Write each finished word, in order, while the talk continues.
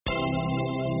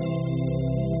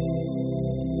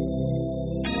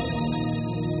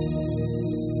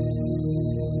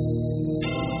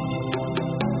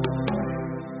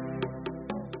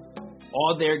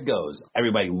Oh, there it goes.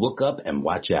 Everybody look up and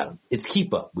watch out. It's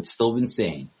Keep Up with Sylvan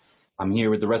Sane. I'm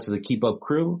here with the rest of the Keep Up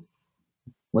crew.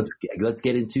 Let's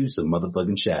get into some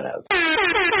motherfucking shout-outs.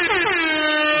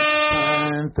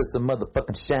 Time for some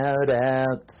motherfucking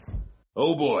shout-outs.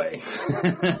 Oh, boy.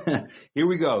 Here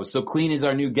we go. So Clean is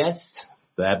our new guest.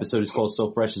 The episode is called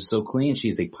So Fresh is So Clean. She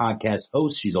is a podcast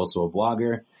host. She's also a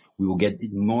blogger. We will get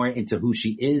more into who she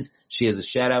is. She has a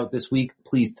shout-out this week.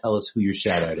 Please tell us who your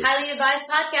shout-out is. Highly advised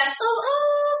podcast.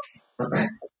 Okay.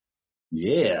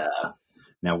 Yeah.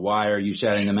 Now, why are you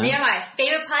shouting them out? They are my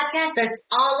favorite podcast that's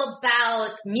all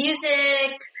about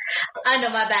music. I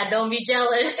know, my bad. Don't be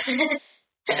jealous.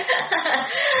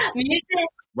 Music.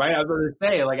 Right, I was going to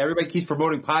say, like, everybody keeps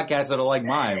promoting podcasts that are like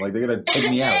mine. Like, they're going to take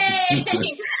me out.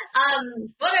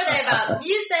 What are they about?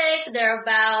 Music. They're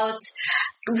about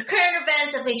current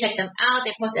events. Definitely check them out.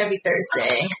 They post every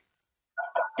Thursday.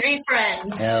 3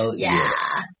 friends. Hell yeah.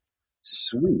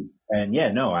 Sweet. And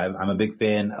yeah, no, I'm a big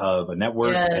fan of a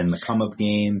network and the come up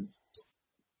game.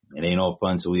 It ain't all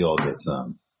fun till we all get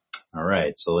some. All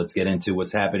right, so let's get into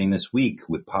what's happening this week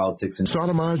with politics and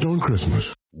sodomized on Christmas.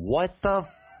 What the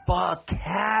fuck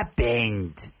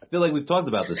happened? I feel like we've talked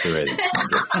about this already.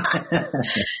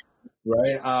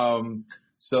 Right?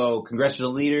 So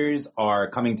congressional leaders are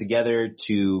coming together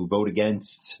to vote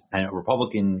against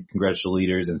Republican congressional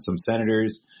leaders and some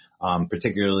senators,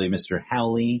 particularly Mr.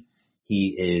 Hawley.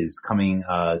 He is coming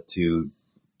to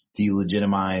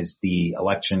delegitimize the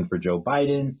election for Joe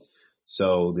Biden.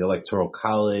 So the Electoral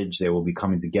College, they will be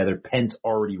coming together. Pence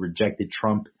already rejected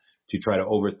Trump to try to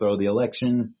overthrow the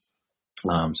election.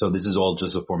 So this is all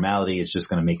just a formality. It's just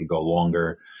going to make it go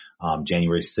longer.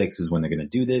 January 6th is when they're going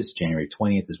to do this. January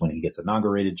 20th is when he gets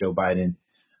inaugurated, Joe Biden.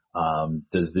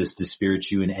 Does this dispirit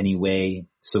you in any way?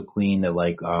 So Clean that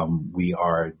we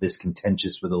are this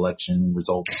contentious with election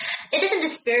results? It doesn't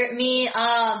dispirit me.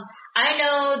 I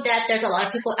know that there's a lot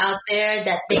of people out there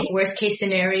that think worst case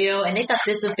scenario, and they thought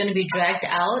this was going to be dragged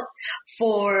out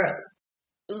for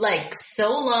so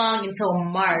long until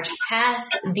March, past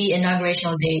the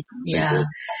inaugurational date. Yeah.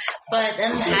 But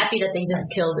I'm happy that they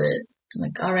just killed it.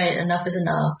 All right, enough is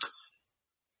enough.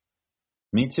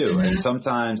 Me too. Mm-hmm. And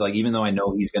sometimes, even though I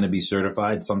know he's going to be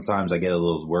certified, sometimes I get a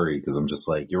little worried because I'm just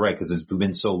you're right, because it's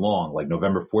been so long.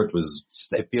 November 4th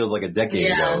it feels like a decade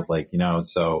ago.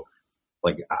 So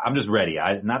I'm just ready.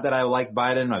 Not that I like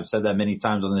Biden. I've said that many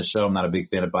times on this show. I'm not a big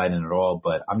fan of Biden at all,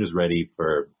 but I'm just ready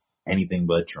for anything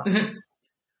but Trump. Mm-hmm.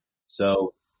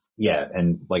 So, yeah.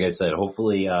 And like I said,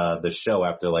 hopefully the show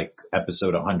after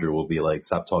episode 100 will be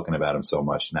stop talking about him so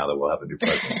much now that we'll have a new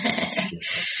president.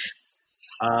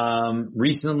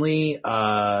 Recently,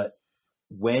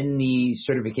 when the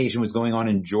certification was going on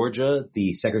in Georgia,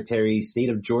 the Secretary of State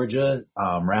of Georgia,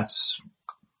 I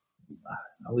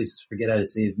always forget how to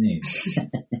say his name.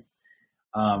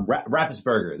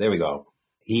 Raffensperger. There we go.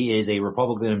 He is a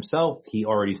Republican himself. He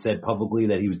already said publicly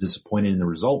that he was disappointed in the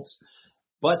results,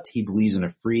 but he believes in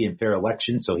a free and fair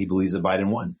election, so he believes that Biden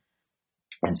won.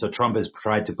 And so Trump has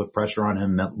tried to put pressure on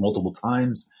him multiple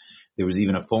times. There was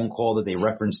even a phone call that they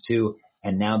referenced to.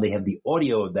 And now they have the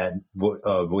audio of that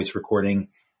voice recording,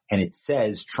 and it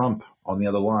says Trump on the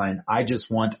other line, I just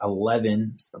want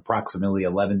approximately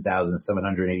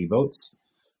 11,780 votes.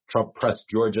 Trump pressed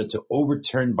Georgia to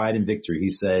overturn Biden victory.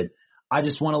 He said, I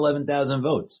just want 11,000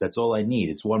 votes. That's all I need.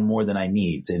 It's one more than I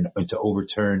need to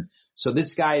overturn. So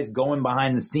this guy is going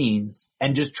behind the scenes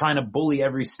and just trying to bully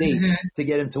every state to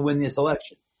get him to win this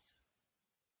election.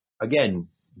 Again,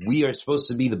 we are supposed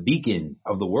to be the beacon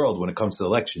of the world when it comes to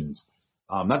elections.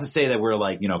 Not to say that we're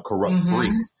corrupt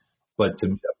free, but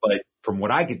from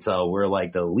what I could tell, we're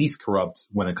the least corrupt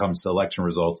when it comes to election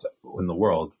results in the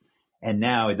world. And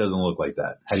now it doesn't look like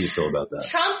that. How do you feel about that?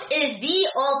 Trump is the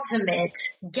ultimate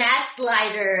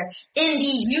gaslighter in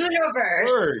the universe.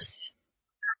 Word.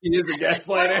 He is a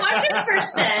gaslighter.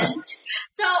 100%.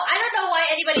 So I don't know why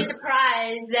anybody's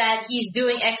surprised that he's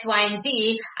doing X, Y, and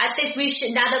Z. I think we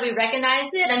should, now that we recognize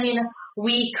it,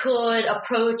 we could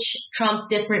approach Trump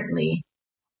differently.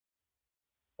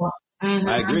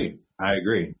 I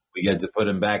agree. We get to put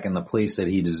him back in the place that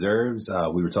he deserves.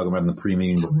 We were talking about in the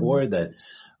pre-meeting before that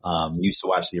used to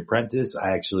watch The Apprentice.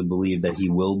 I actually believe that he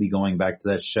will be going back to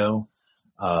that show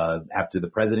after the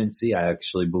presidency. I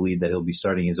actually believe that he'll be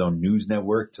starting his own news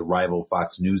network to rival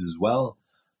Fox News as well.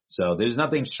 So there's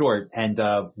nothing short. And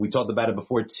we talked about it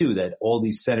before, too, that all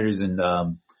these senators and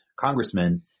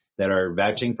congressmen that are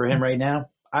vouching for him right now,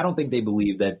 I don't think they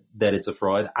believe that it's a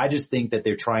fraud. I just think that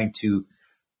they're trying to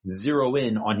zero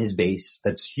in on his base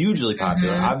that's hugely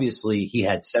popular. Obviously, he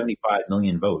had 75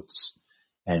 million votes,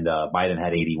 and Biden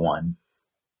had 81.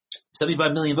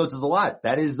 75 million votes is a lot.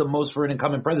 That is the most for an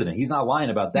incumbent president. He's not lying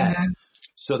about that. Mm-hmm.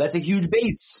 So that's a huge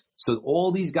base. So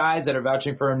all these guys that are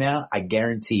vouching for him now, I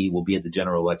guarantee will be at the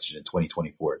general election in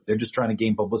 2024. They're just trying to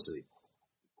gain publicity.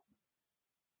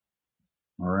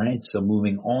 All right. So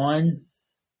moving on.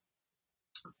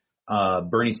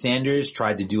 Bernie Sanders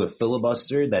tried to do a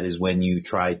filibuster. That is when you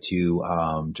try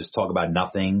to just talk about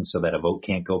nothing so that a vote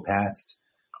can't go past.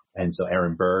 And so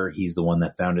Aaron Burr, he's the one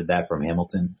that founded that from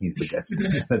Hamilton. He's the guy,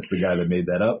 that's the guy that made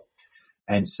that up.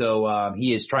 And so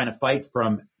he is trying to fight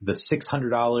from the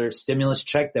 $600 stimulus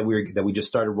check that we just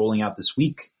started rolling out this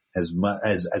week, as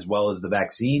well as the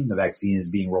vaccine. The vaccine is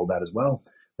being rolled out as well.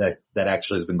 That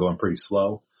actually has been going pretty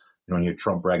slow. You don't hear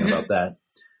Trump bragging about that.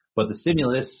 But the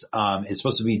stimulus is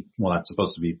supposed to be, well, not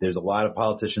supposed to be. There's a lot of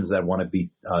politicians that want to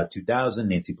beat 2,000.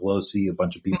 Nancy Pelosi, a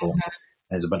bunch of people.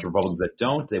 There's a bunch of Republicans that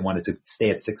don't. They wanted to stay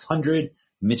at 600.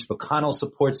 Mitch McConnell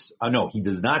supports. No, he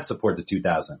does not support the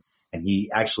 2,000. And he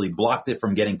actually blocked it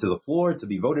from getting to the floor to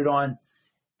be voted on.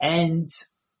 And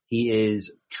he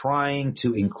is trying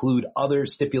to include other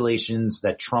stipulations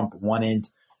that Trump wanted.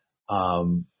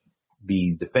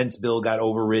 The defense bill got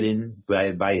overridden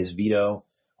by his veto.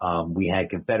 We had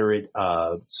Confederate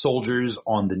soldiers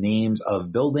on the names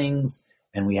of buildings,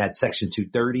 and we had Section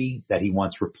 230 that he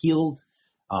wants repealed.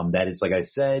 That is, like I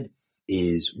said,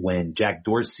 is when Jack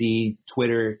Dorsey,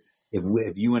 Twitter,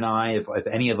 if you and I, if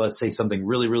any of us say something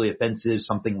really, really offensive,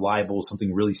 something libel,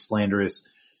 something really slanderous,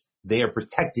 they are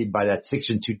protected by that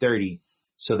Section 230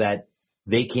 so that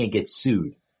they can't get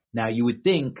sued. Now, you would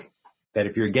think that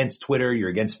if you're against Twitter, you're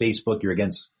against Facebook, you're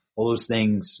against all those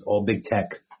things, all big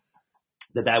tech,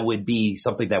 that would be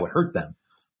something that would hurt them.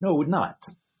 No, it would not.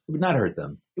 It would not hurt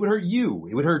them. It would hurt you.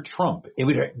 It would hurt Trump. It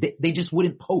would hurt, they just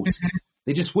wouldn't post.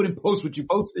 They just wouldn't post what you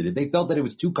posted. If they felt that it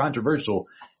was too controversial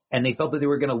and they felt that they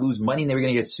were going to lose money and they were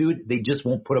going to get sued, they just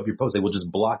won't put up your post. They will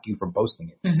just block you from posting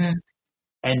it. Mm-hmm.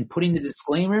 And putting the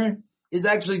disclaimer is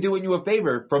actually doing you a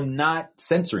favor from not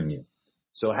censoring you.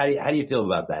 So how do you feel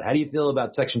about that? How do you feel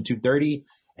about Section 230?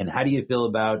 And how do you feel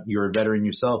about, you're a veteran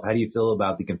yourself, how do you feel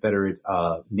about the Confederate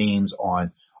names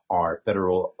on our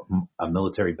federal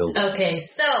military buildings? Okay,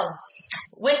 so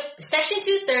with Section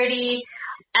 230,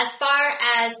 as far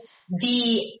as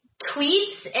the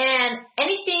tweets and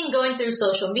anything going through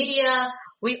social media,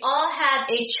 we all have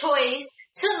a choice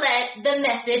to let the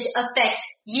message affect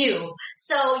you.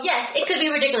 So yes, it could be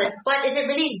ridiculous, but is it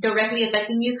really directly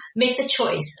affecting you? Make the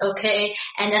choice, okay?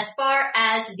 And as far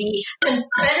as the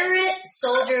Confederate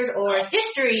soldiers or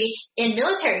history in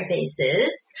military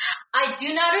bases, I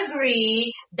do not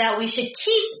agree that we should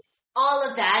keep all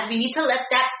of that. We need to let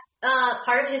that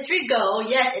part of history go.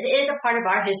 Yes, it is a part of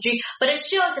our history, but it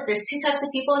shows that there's two types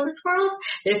of people in this world.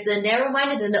 There's the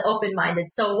narrow-minded and the open-minded.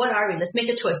 So what are we? Let's make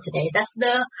a choice today. That's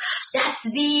the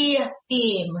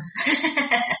theme.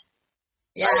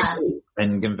 Yeah.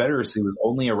 And Confederacy was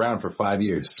only around for 5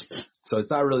 years. So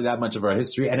it's not really that much of our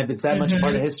history. And if it's that much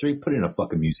part of history, put it in a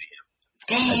fucking museum.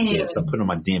 Damn. Stop putting on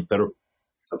my damn federal.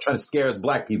 Stop trying to scare us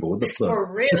black people. What the fuck?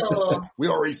 For real. We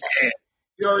already scared.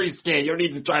 You're already scared. You don't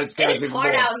need to try to scare us anymore.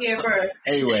 It's hard out here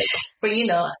anyway. For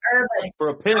everybody. For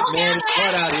a pimp, man, it's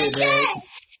hard out here, man.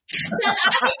 I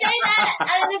be saying that,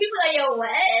 and then people are like, yo, what?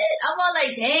 I'm all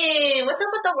like, dang, what's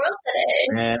up with the world today?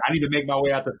 Man, I need to make my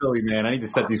way out to Philly, man. I need to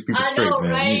set these people straight,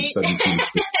 man. Right? I need to set these people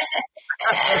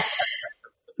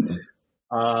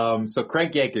straight. So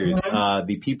Craig Yakers,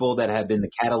 the people that have been the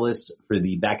catalyst for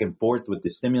the back and forth with the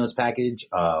stimulus package,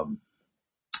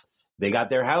 they got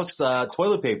their house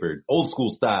toilet papered, old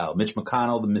school style. Mitch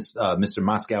McConnell, Mr.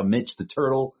 Moscow Mitch, the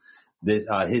turtle.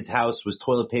 His house was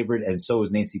toilet papered, and so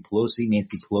was Nancy Pelosi.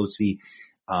 Nancy Pelosi,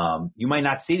 you might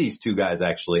not see these two guys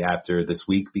actually after this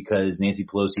week because Nancy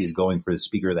Pelosi is going for the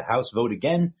Speaker of the House vote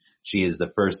again. She is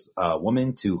the first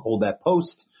woman to hold that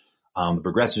post. The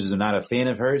progressives are not a fan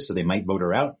of her, so they might vote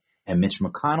her out. And Mitch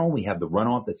McConnell, we have the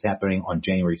runoff that's happening on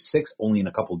January 6th, only in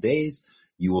a couple of days.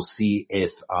 You will see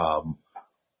if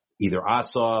either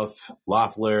Ossoff,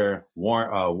 Loeffler,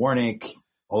 Warnock,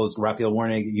 Raphael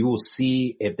Warnock, you will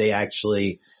see if they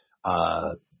actually,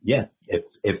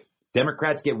 if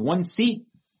Democrats get one seat,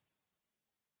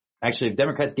 actually, if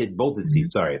Democrats get both the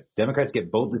seats, if Democrats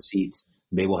get both the seats,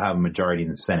 they will have a majority in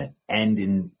the Senate and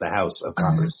in the House of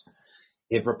Congress.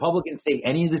 If Republicans take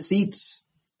any of the seats,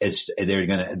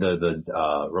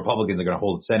 the Republicans are going to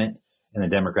hold the Senate, and the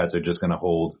Democrats are just going to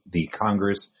hold the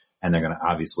Congress, and they're going to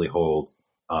obviously hold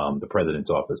the president's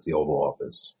office, the Oval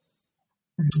Office.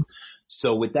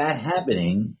 So with that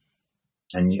happening,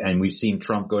 and we've seen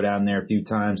Trump go down there a few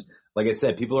times, like I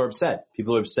said, people are upset.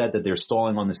 People are upset that they're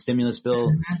stalling on the stimulus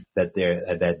bill, that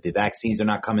the vaccines are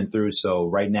not coming through. So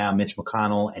right now, Mitch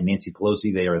McConnell and Nancy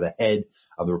Pelosi, they are the head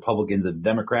of the Republicans and the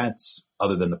Democrats,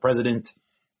 other than the president.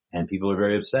 And people are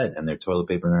very upset, and they're toilet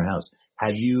paper in their house.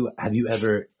 Have you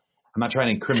ever? I'm not trying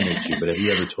to incriminate you, but have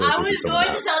you ever toilet papered someone's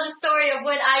house? I was going to tell the story of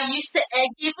when I used to egg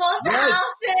people's houses.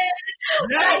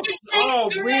 Yes. Oh,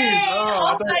 please. Oh,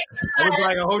 I was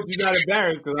like, I hope she's not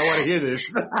embarrassed because I want to hear this.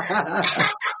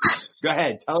 Go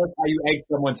ahead. Tell us how you egged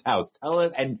someone's house. Tell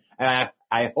us, and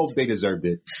I hope they deserved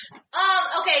it.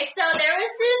 Okay, so there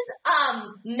was this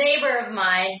neighbor of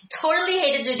mine, totally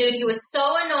hated the dude. He was so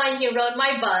annoying. He rode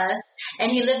my bus, and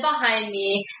he lived behind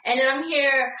me. And then I'm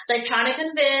here, like, trying to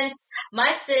convince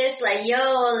my sis, like,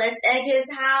 yo, let's egg his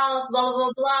house, blah,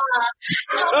 blah, blah, blah.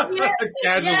 So yes.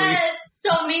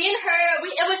 So me and her,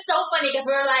 it was so funny because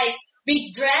we were like,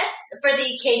 we dressed for the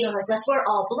occasion, like, let's wear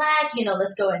all black,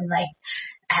 let's go in, like,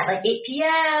 at, like, 8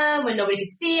 p.m. when nobody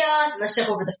could see us, and let's jump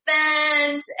over the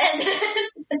fence, and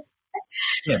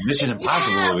yeah, Mission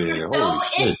Impossible over here. Holy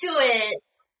shit. Into it.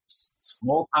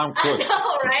 Small town crook. I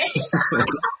know, right?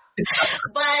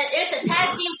 But it's a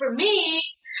tag team for me,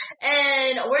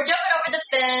 and we're jumping over the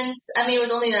fence. I mean, it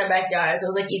was only in our backyard, so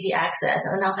it was like easy access.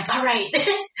 And I was like, all right,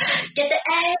 get the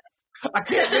eggs. I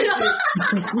can't make it.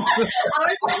 I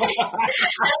was like,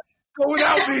 go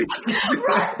without me.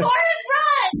 Run, Forrest,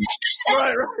 run.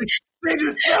 Right. Save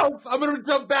yourself. I'm going to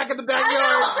jump back in the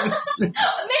backyard. Make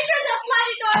sure the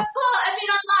sliding door is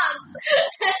unlocked.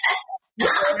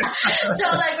 So,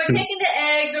 like, we're taking the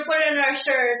eggs, we're putting it in our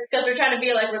shirts because we're trying to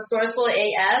be, like, resourceful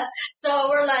AF. So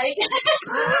we're like, like,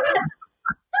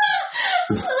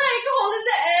 holding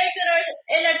the eggs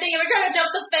in our thing, and we're trying to jump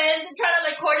the fence and trying to,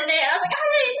 like, coordinate. And I was like, all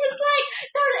right, it's like,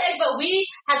 throw the egg. But we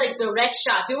had, like, direct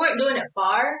shots. We weren't doing it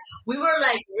far. We were,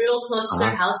 like, real close to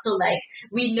their house, so, like,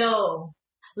 we know.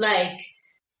 Like,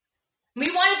 we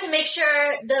wanted to make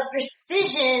sure the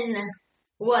precision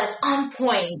was on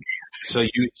point. So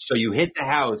you hit the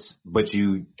house, but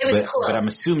I'm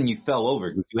assuming you fell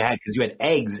over because you had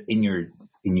eggs in your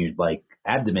like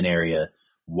abdomen area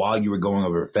while you were going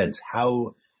over a fence.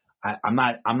 How? I'm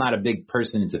not a big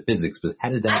person into physics, but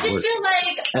how did that work? I just feel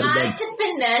like I could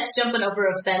finesse jumping over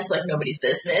a fence like nobody's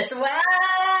business. Wow.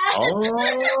 Oh,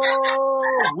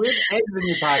 with eggs in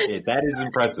your pocket. That is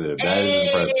impressive.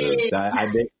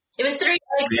 It was 3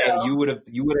 eggs. Yeah, you would have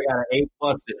got an A+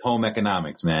 at home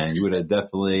economics, man. You would have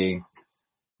definitely.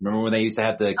 Remember when they used to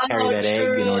have to carry that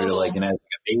egg in order to like a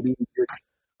baby,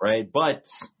 right? But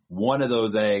one of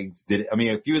those eggs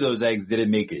a few of those eggs didn't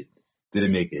make it.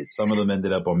 Some of them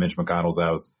ended up on Mitch McConnell's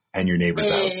house and your neighbor's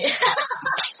house.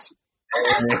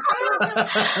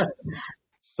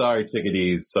 Sorry,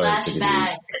 chickadees.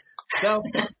 Flashback. So,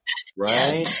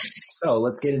 right? Yeah. So,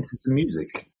 let's get into some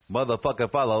music.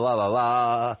 Motherfucker, fa la la la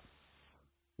la.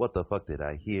 What the fuck did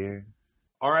I hear?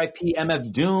 R.I.P.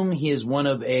 MF Doom. He's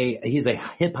a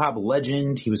hip hop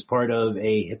legend. He was part of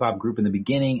a hip hop group in the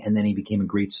beginning, and then he became a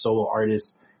great solo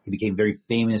artist. He became very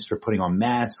famous for putting on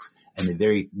masks, and the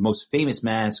very most famous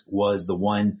mask was the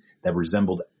one that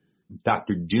resembled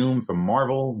Dr. Doom from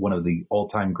Marvel, one of the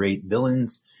all-time great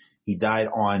villains. He died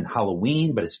on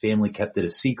Halloween, but his family kept it a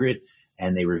secret,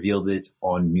 and they revealed it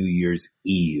on New Year's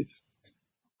Eve.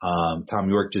 Tom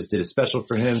York just did a special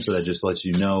for him, so that just lets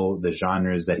you know the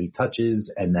genres that he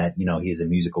touches and that, he is a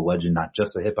musical legend, not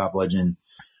just a hip-hop legend.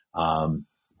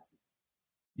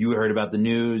 You heard about the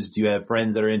news. Do you have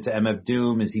friends that are into MF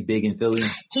Doom? Is he big in Philly?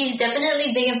 He's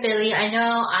definitely big in Philly.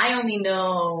 I only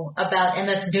know about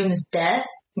MF Doom's death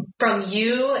from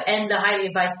you and the Highly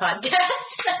Advised podcast.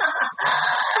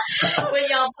 When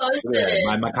y'all posted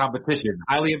it. My competition.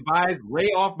 Highly Advised,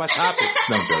 lay off my topic.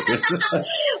 No,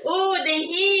 ooh, the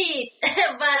heat.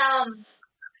 But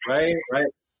Right.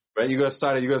 You gotta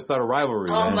start a rivalry.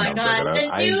 Oh man. My gosh, the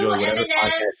new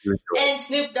Eminem and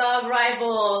Snoop Dogg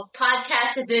rival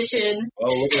podcast edition.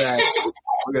 Oh, look at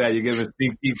that! You're giving a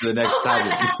sneak peek to the next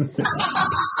topic.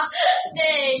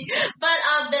 Dang. But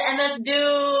the MF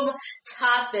Doom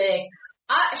topic.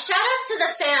 Shout out to the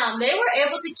fam. They were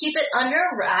able to keep it under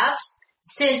wraps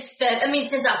since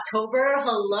October.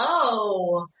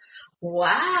 Hello.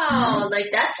 Wow. Like,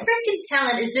 that's freaking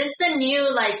talent. Is this the new,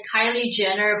 like, Kylie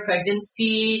Jenner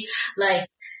pregnancy, like,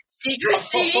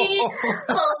 secrecy?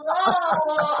 Hello.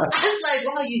 I was like,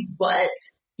 wow, what?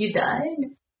 You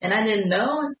died? And I didn't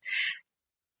know.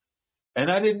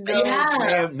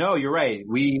 Yeah. No, you're right.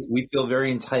 We feel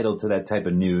very entitled to that type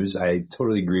of news. I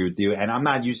totally agree with you. And I'm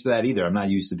not used to that either. I'm not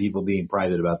used to people being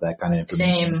private about that kind of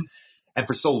information. Same. And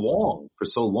for so long,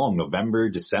 November,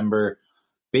 December,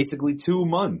 basically 2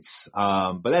 months.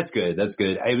 But that's good. That's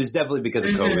good. It was definitely because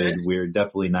of COVID. We're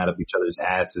definitely not up each other's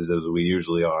asses as we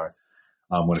usually are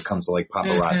when it comes to like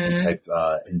paparazzi type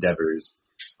endeavors.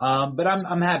 But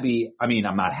I'm happy. I mean,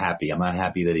 I'm not happy. I'm not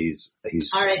happy that he's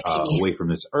away from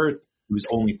this earth. He was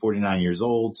only 49 years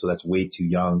old, so that's way too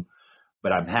young.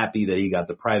 But I'm happy that he got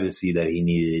the privacy that he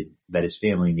needed, that his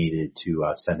family needed to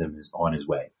send him on his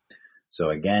way. So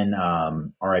again,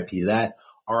 R.I.P. to that.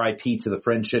 R.I.P. to the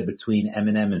friendship between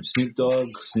Eminem and Snoop Dogg.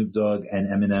 Snoop Dogg and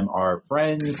Eminem are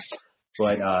friends,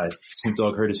 but Snoop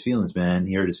Dogg hurt his feelings, man.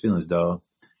 He hurt his feelings, dog.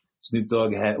 Snoop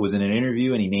Dogg was in an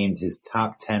interview and he named his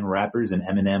top 10 rappers, and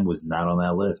Eminem was not on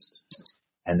that list.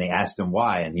 And they asked him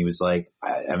why, and he was like,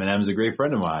 Eminem's a great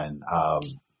friend of mine.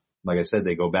 Like I said,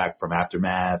 they go back from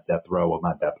Aftermath, Death Row, well,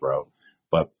 not Death Row,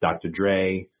 but Dr.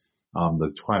 Dre,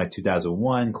 the Chronic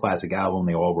 2001 classic album.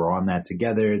 They all were on that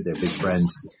together. They're big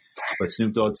friends. But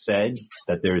Snoop Dogg said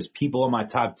that there's people in my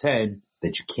top 10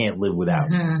 that you can't live without.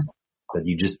 That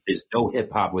there's no hip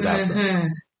hop without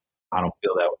them. I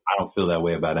don't feel that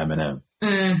way about Eminem.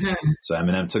 So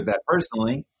Eminem took that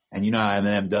personally. And you know how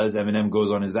Eminem does. Eminem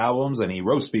goes on his albums and he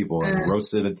roasts people. And he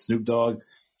roasted at Snoop Dogg.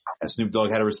 And Snoop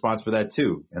Dogg had a response for that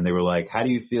too. And they were like, how do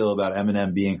you feel about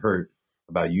Eminem being hurt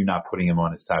about you not putting him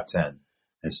on his top 10?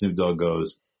 And Snoop Dogg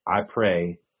goes, I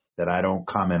pray that I don't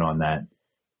comment on that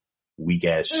weak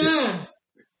ass shit.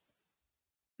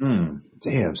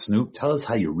 Damn, Snoop, tell us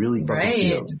how you really fucking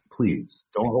feel. Please,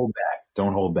 don't hold back.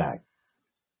 Don't hold back.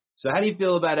 So how do you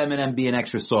feel about Eminem being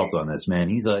extra soft on this, man?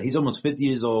 He's almost 50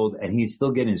 years old and he's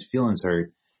still getting his feelings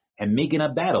hurt and making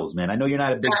up battles, man. I know you're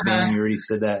not a big fan. You already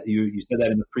said that. You said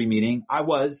that in the pre-meeting. I'm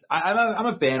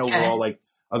a fan overall, like,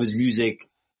 of his music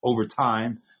over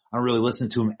time. I don't really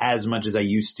listen to him as much as I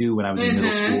used to when I was in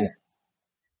middle school.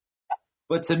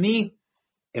 But to me,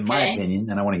 in my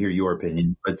opinion, and I want to hear your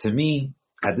opinion, but to me,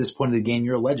 at this point of the game,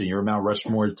 you're a legend. You're a Mount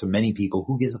Rushmore to many people.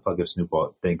 Who gives a fuck if Snoop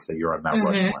Dogg thinks that you're on Mount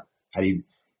Rushmore?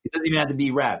 It doesn't even have to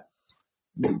be rap.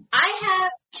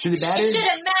 Should it matter? It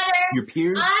shouldn't matter. Your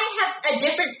peers? I have a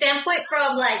different standpoint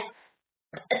from like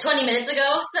 20 minutes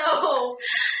ago, so.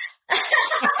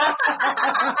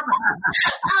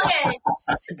 Okay.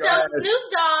 So Snoop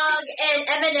Dogg and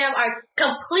Eminem are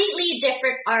completely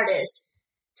different artists.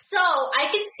 So I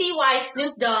can see why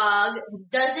Snoop Dogg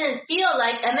doesn't feel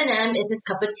like Eminem is his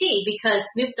cup of tea, because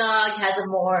Snoop Dogg has a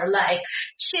more like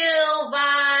chill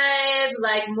vibe,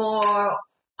 like more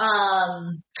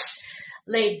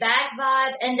laid back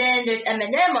vibe, and then there's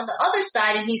Eminem on the other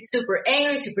side, and he's super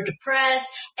angry, super depressed.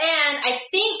 And I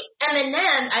think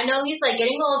Eminem, I know he's like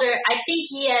getting older, I think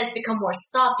he has become more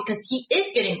soft because he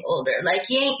is getting older. Like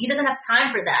he doesn't have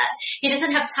time for that. He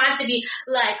doesn't have time to be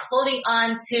like holding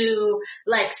on to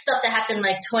like stuff that happened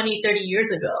like 20, 30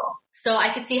 years ago. So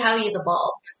I can see how he's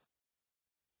evolved.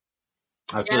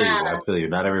 I feel you.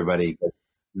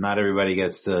 Not everybody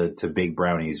gets to big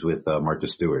brownies with Martha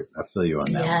Stewart. I feel you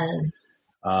on that.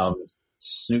 Yeah.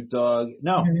 Snoop Dogg.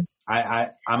 No,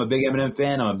 I'm a big Eminem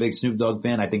fan. I'm a big Snoop Dogg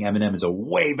fan. I think Eminem is a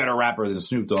way better rapper than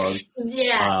Snoop Dogg.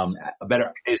 Yeah.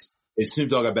 Is Snoop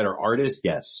Dogg a better artist?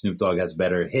 Yes. Snoop Dogg has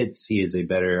better hits. He is a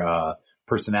better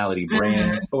personality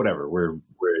brand. But whatever.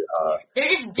 They're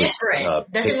just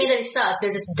different. Doesn't mean that they suck.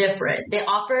 They're just different. They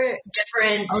offer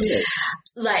different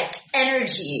like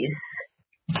energies.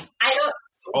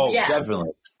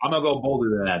 Definitely. I'm going to go bolder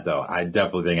than that, though. I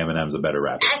definitely think Eminem's a better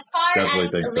rapper. As far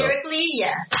as lyrically,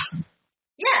 yeah.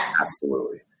 Yeah.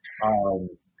 Absolutely.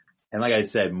 And like I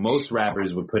said, most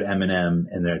rappers would put Eminem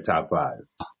in their top 5.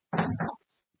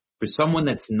 For someone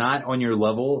that's not on your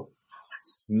level,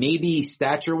 maybe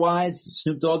stature-wise,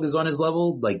 Snoop Dogg is on his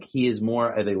level. Like, he is more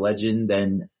of a legend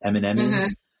than Eminem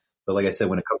is. But like I said,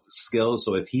 when it comes to skills,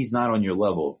 so if he's not on your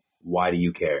level, why do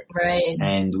you care? Right.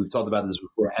 And we've talked about this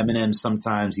before. Eminem,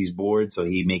 sometimes he's bored, so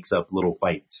he makes up little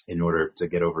fights in order to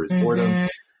get over his boredom.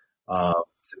 So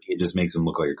it just makes him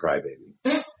look like a crybaby.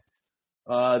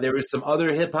 There was some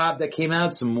other hip-hop that came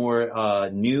out, some more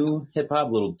new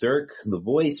hip-hop. Little Durk, The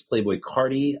Voice, Playboi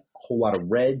Carti, a whole lot of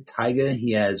Red, Tyga.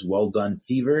 He has Well Done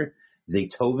Fever.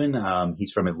 Zaytoven,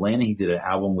 he's from Atlanta. He did an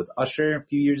album with Usher a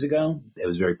few years ago. It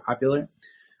was very popular.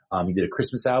 He did a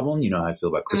Christmas album. You know how I feel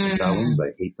about Christmas albums.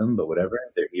 I hate them, but whatever.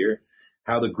 They're here.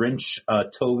 How the Grinch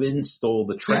Tovin Stole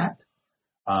the Trap.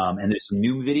 And there's some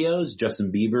new videos.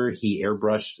 Justin Bieber, he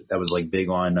airbrushed. That was like big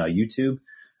on YouTube.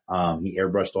 He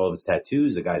airbrushed all of his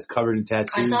tattoos. The guy's covered in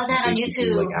tattoos. I saw that on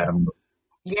YouTube. Like Adam.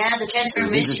 Yeah, the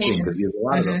transformation. It was interesting because he has a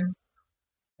lot of them.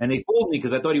 And they fooled me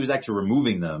because I thought he was actually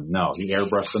removing them. No, he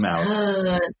airbrushed them out.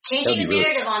 Changing the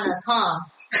narrative on us, huh?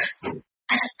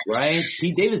 Right?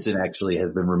 Pete Davidson actually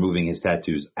has been removing his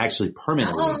tattoos, actually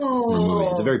permanently removing.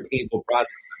 It's a very painful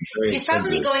process. Very He's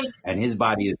probably expensive, and his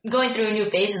body is going through a new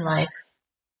phase in life.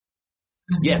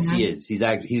 Yes, he is. He's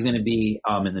going to be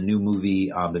in the new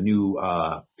movie, the new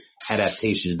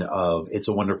adaptation of It's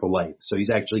a Wonderful Life. So he's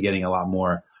actually getting a lot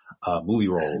more movie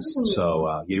roles.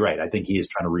 So you're right. I think he is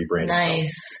trying to rebrand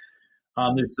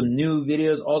himself. There's some new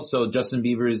videos. Also, Justin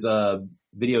Bieber's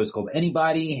video is called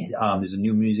Anybody. There's a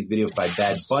new music video by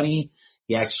Bad Bunny.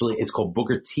 It's called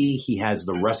Booker T. He has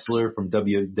the wrestler from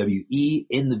WWE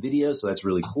in the video, so that's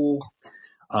really cool.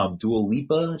 Dua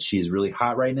Lipa, she's really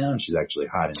hot right now, and she's actually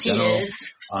hot in general. Is.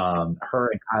 Her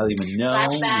and Kylie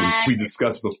Minogue, we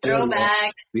discussed before.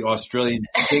 Throwback. The Australian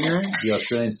singer,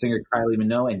 Kylie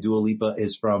Minogue, and Dua Lipa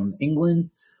is from England.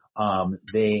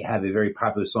 They have a very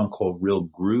popular song called Real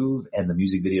Groove, and the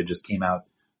music video just came out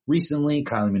recently.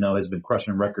 Kylie Minogue has been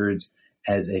crushing records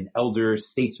as an elder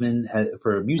statesman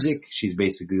for music. She's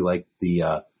basically like the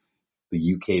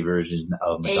UK version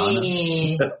of Madonna.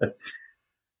 Hey.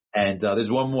 And there's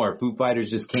one more. Foo Fighters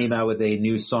just came out with a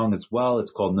new song as well.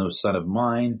 It's called No Son of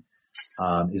Mine.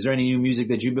 Is there any new music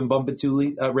that you've been bumping to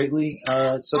lately?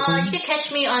 You can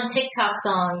catch me on TikTok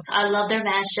songs. I love their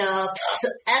mashups.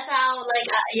 That's how,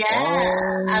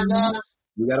 I love.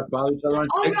 We gotta follow each other on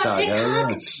TikTok. Yeah.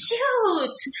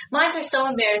 Shoot, mine are so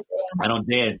embarrassing. I don't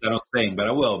dance, I don't sing, but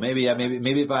I will. Maybe if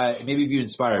you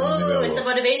inspire me. Ooh, it's a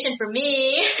motivation for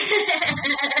me.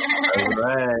 That's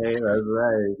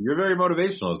right. You're very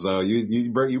motivational, so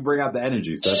you bring out the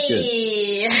energy, so that's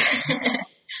good.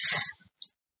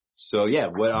 So yeah,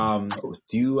 what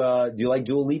do you like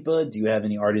Dua Lipa? Do you have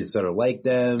any artists that are like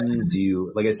them? Do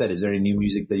you, like I said, is there any new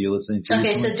music that you're listening to?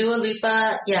 Okay, so Dua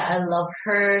Lipa, yeah, I love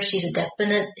her. She's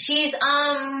she's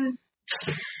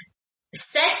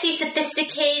sexy,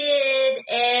 sophisticated,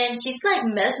 and she's like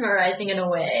mesmerizing in a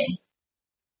way.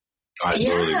 I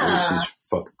totally agree. She's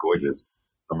fucking gorgeous.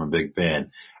 I'm a big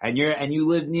fan. And you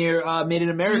live near Made in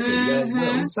America.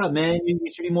 Mm-hmm. What's up, man? You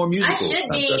should be more musical. I should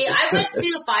be. I went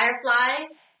to Firefly.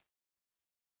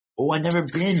 Oh, I've never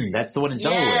been. That's the one in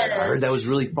Delaware. I heard that was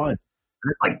really fun.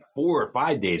 It's like 4 or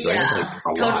 5 days, right? Yeah,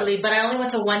 totally. But I only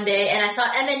went to one day, and I saw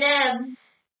Eminem.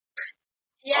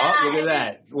 Yeah. Oh, look at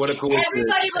that. What a coincidence.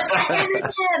 Everybody was like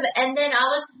Eminem. And then I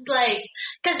was like,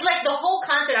 because like the whole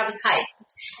concert I was hyped.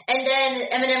 And then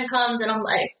Eminem comes, and I'm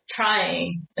like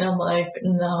trying. And I'm like,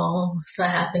 no, it's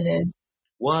not happening.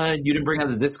 What? You didn't bring out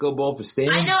the disco ball for Stan?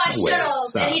 I know, I should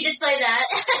have. And he did say that.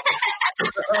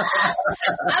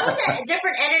 I was at a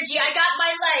different energy. I got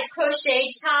my like crochet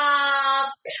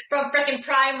top from frickin'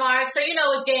 Primark, so you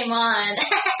know what's game on.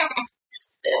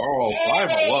 Oh,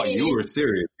 Primark! Wow, you were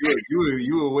serious.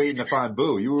 You were waiting to find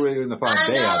Boo. You were waiting to find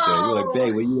Bay out there. You were like,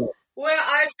 Bay, where you at? Where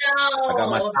art thou? I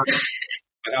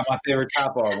got my favorite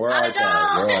top on. Where art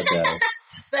thou?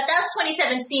 But that's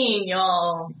 2017,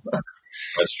 y'all.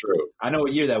 That's true. I know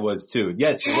what year that was too.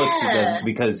 Yes, it was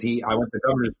because I went to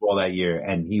Governor's Ball that year,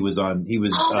 and he was. Oh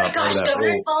my gosh,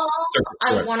 Governor's Ball!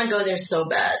 I want to go there so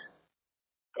bad.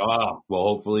 Well,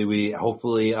 hopefully we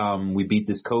beat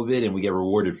this COVID and we get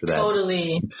rewarded for that.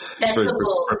 Totally. for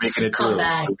making it come through.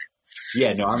 back.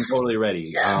 Yeah, no, I'm totally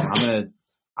ready. Yeah.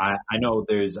 I know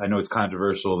it's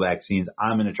controversial vaccines.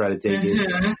 I'm gonna try to take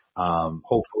it.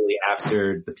 Hopefully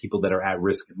after the people that are at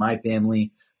risk in my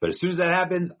family. But as soon as that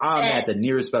happens, I'm at the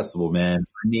nearest festival, man.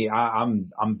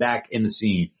 I'm back in the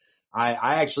scene.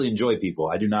 I actually enjoy people.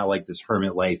 I do not like this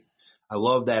hermit life. I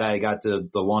love that I got to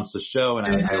launch the show, and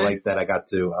I like that I got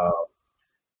to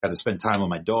spend time with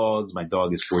my dogs. My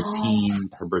dog is 14.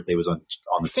 Her birthday was on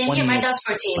the 20th. Same here, my dog's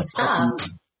 14. Stop.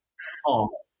 Oh,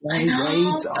 right.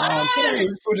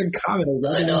 So in common.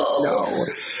 I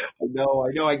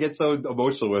know. I get so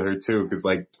emotional with her too, because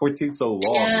like 14's so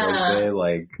long. Yeah. You know what I'm saying?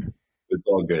 Like, it's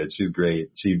all good. She's great.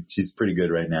 She's pretty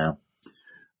good right now.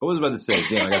 What was I about to say?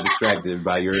 Damn, I got distracted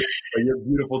by your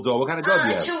beautiful dog. What kind of dog do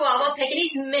you have? Chihuahua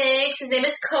Pekingese mix. His name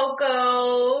is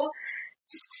Coco.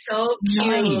 So cute.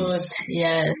 Nice.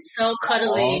 Yes, so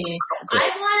cuddly.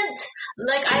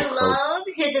 I love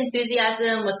his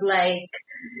enthusiasm with like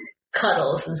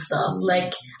cuddles and stuff.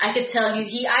 Like I could tell you,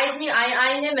 he eyes me, I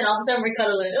eye him, and all of a sudden we're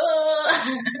cuddling. Oh.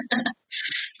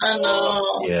 I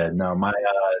know. Yeah, no,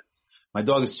 my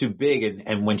dog is too big,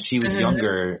 and when she was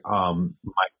younger,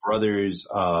 my brother's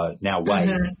now wife,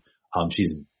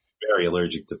 she's very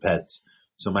allergic to pets.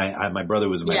 So my brother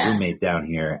was my roommate down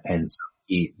here, and so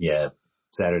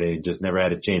Saturday just never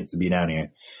had a chance to be down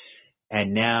here.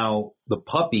 And now the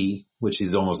puppy, which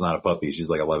is almost not a puppy, she's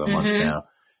like 11 months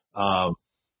now.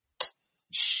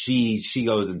 She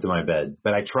goes into my bed,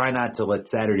 but I try not to let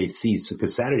Saturday see,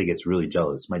 because Saturday gets really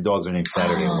jealous. My dogs are named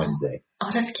Saturday and Wednesday. Oh,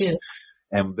 that's cute.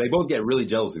 And they both get really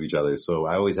jealous of each other, so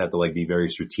I always have to like be very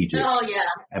strategic. Oh yeah.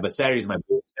 But Saturday's my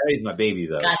baby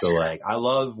though. Gotcha. So like I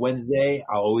love Wednesday.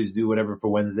 I'll always do whatever for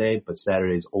Wednesday, but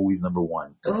Saturday's always number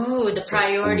one. Ooh, the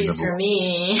priorities for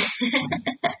me.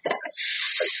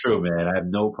 That's true, man. I have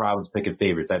no problems picking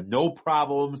favorites. I have no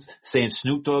problems saying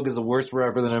Snoop Dogg is the worst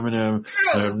rapper than Eminem.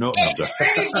 No, Energy.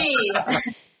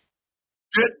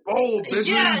 Get bold, bitches.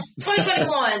 Yes,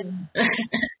 2021.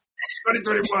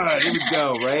 2021. Here we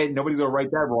go, right? Nobody's going to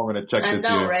write that wrong on a check this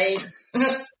year. I know, right?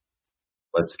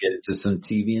 Let's get into some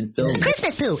TV and film.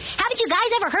 Christmas Pooh. Haven't you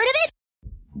guys ever heard of it?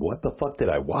 What the fuck did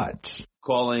I watch?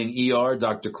 Calling ER,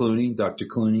 Dr. Clooney. Dr.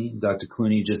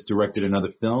 Clooney just directed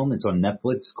another film. It's on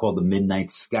Netflix called The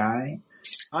Midnight Sky.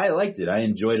 I liked it. I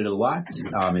enjoyed it a lot.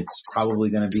 It's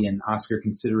probably going to be an Oscar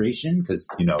consideration because,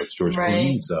 it's George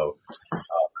Clooney, so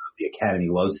the Academy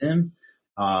loves him.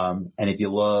 And if you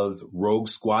love Rogue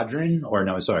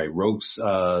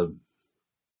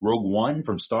One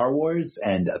from Star Wars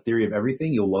and A Theory of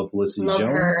Everything, you'll love Felicity Jones.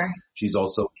 Her. She's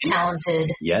also Talented.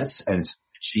 Yes, and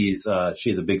she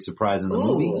has a big surprise in the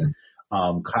movie.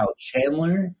 Kyle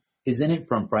Chandler is in it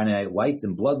from Friday Night Lights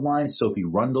and Bloodline. Sophie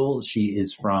Rundle, she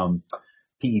is from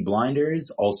P.E.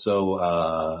 Blinders. Also,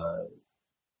 I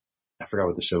forgot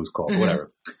what the show was called.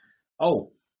 Whatever. Oh,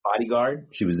 Bodyguard.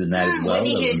 She was in that as well. That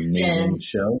was an amazing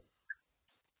show.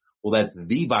 Well, that's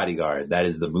The Bodyguard. That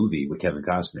is the movie with Kevin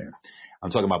Costner. I'm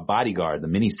talking about Bodyguard, the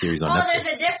miniseries on Netflix. Oh, there's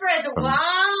a difference.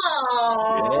 Wow.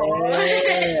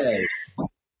 Yes.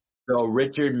 So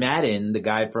Richard Madden, the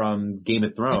guy from Game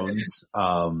of Thrones,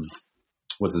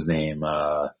 what's his name?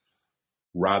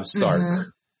 Rob Stark.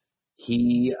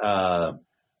 He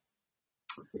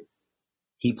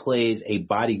plays a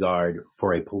bodyguard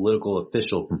for a political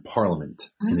official from Parliament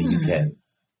in the UK.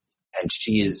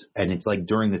 And it's like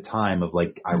during the time of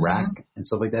like Iraq and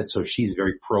stuff like that. So she's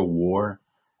very pro-war.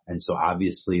 And so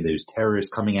obviously there's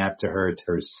terrorists coming after her,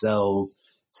 terrorist cells,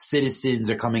 citizens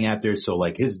are coming after her. So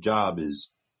like his job is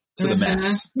to the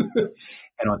max.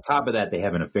 And on top of that, they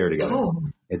have an affair together. Oh.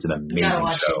 It's an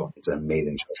amazing show. It's an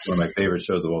amazing show. It's one of my favorite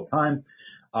shows of all time.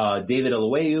 David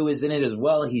Oyelowo is in it as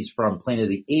well. He's from Planet of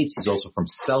the Apes. He's also from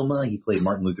Selma. He played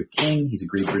Martin Luther King. He's a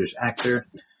great British actor.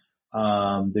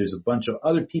 There's a bunch of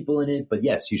other people in it, but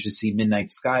yes, you should see Midnight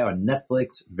Sky on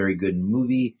Netflix. Very good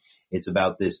movie. It's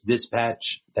about this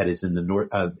dispatch that is in the North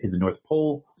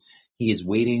Pole. He is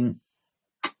waiting.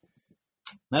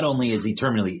 Not only is he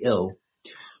terminally ill,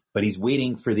 but he's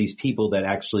waiting for these people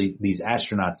these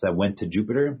astronauts that went to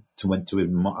Jupiter, went to a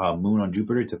moon on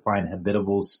Jupiter to find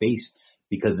habitable space,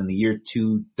 because in the year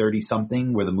 230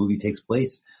 something, where the movie takes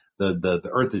place, the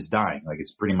Earth is dying. Like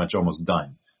it's pretty much almost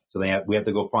done. So we have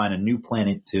to go find a new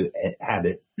planet to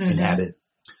inhabit.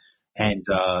 And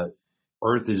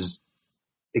Earth is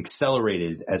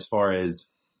accelerated as far as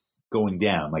going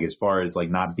down, like as far as like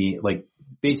not being, like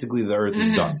basically the Earth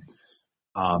is done.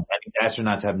 And the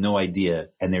astronauts have no idea,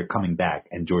 and they're coming back,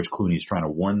 and George Clooney is trying to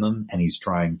warn them, and he's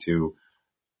trying to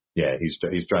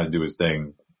do his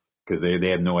thing, because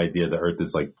they have no idea the Earth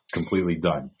is like completely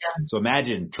done. Yeah. So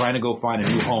imagine trying to go find a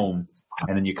new home,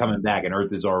 and then you're coming back, and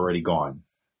Earth is already gone.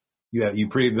 You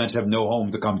pretty much have no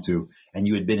home to come to, and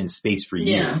you had been in space for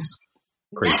years.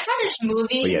 Crazy. That kind of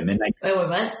movie. But yeah, Midnight. Wait,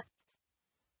 what?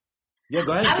 Yeah,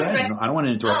 go ahead. I don't want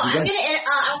to interrupt you.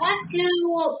 I want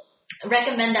to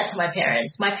recommend that to my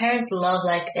parents. My parents love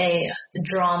like a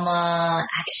drama,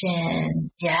 action.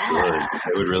 Yeah. Sure.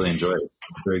 They would really enjoy it.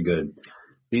 Very good.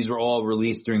 These were all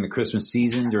released during the Christmas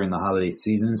season, during the holiday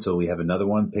season. So we have another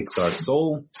one, Pixar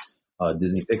Soul,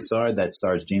 Disney Pixar, that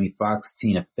stars Jamie Foxx,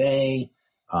 Tina Fey,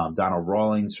 Donald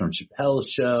Rawlings from Chappelle's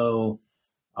Show,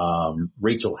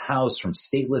 Rachel House from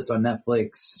Stateless on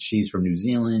Netflix. She's from New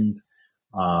Zealand.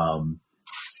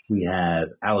 We have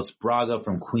Alice Braga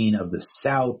from Queen of the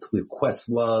South. We have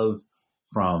Questlove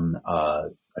from A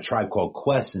Tribe Called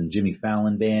Quest and Jimmy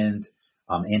Fallon Band.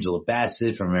 Angela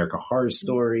Bassett from American Horror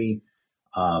Story.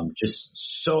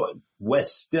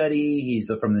 Wes Studi. He's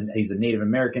a Native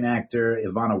American actor.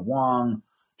 Ivana Wong.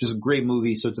 Just a great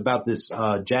movie. So it's about this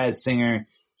jazz singer.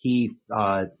 He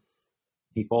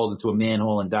falls into a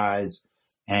manhole and dies,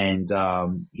 and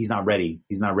he's not ready.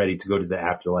 He's not ready to go to the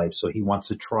afterlife. So he wants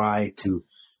to try to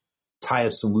tie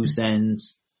up some loose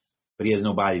ends, but he has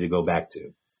no body to go back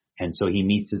to. And so he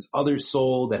meets this other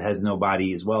soul that has no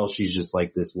body as well. She's just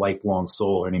like this lifelong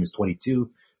soul. Her name is 22.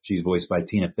 She's voiced by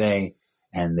Tina Fey,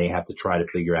 and they have to try to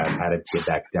figure out how to get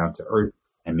back down to earth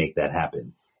and make that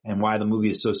happen. And why the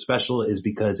movie is so special is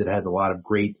because it has a lot of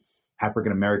great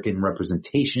African-American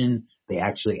representation. They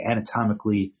actually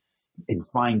anatomically, in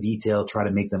fine detail, try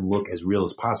to make them look as real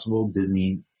as possible.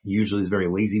 Disney usually is very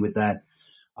lazy with that.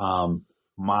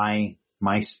 My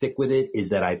my stick with it is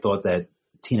that I thought that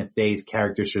Tina Fey's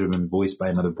character should have been voiced by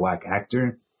another black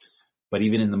actor. But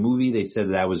even in the movie, they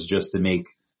said that was just to make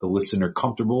the listener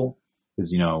comfortable.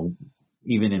 Because,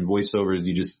 even in voiceovers,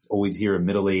 you just always hear a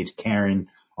middle-aged Karen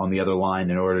on the other line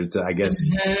in order to, I guess,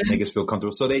 make us feel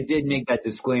comfortable. So they did make that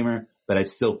disclaimer, but I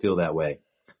still feel that way.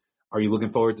 Are you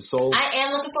looking forward to Soul? I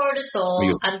am looking forward to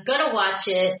Soul. I'm going to watch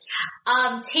it.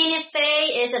 Tina Fey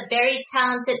is a very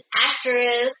talented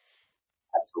actress.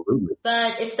 Absolutely.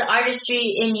 But it's the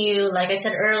artistry in you, like I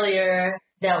said earlier,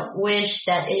 that wish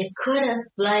that it could have,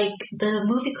 the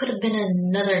movie could have been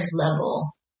another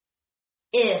level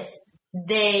if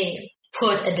they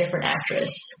put a different actress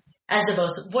as the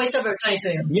voiceover of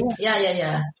 22.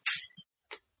 Yeah.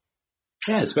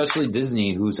 Yeah, especially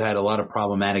Disney, who's had a lot of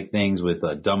problematic things with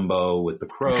Dumbo, with the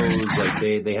crows.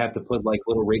 They have to put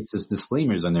little racist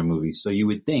disclaimers on their movies. So you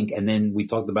would think, and then we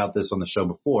talked about this on the show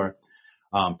before,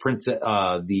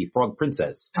 the Frog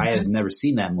Princess. I have never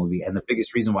seen that movie, and the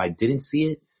biggest reason why I didn't see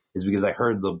it is because I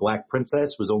heard the Black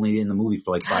Princess was only in the movie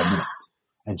for 5 minutes,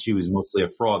 and she was mostly a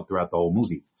frog throughout the whole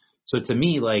movie. So to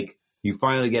me, you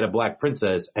finally get a Black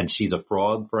Princess, and she's a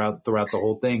frog throughout the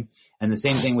whole thing. And the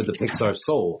same thing with the Pixar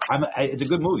Soul. It's a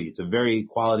good movie. It's a very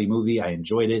quality movie. I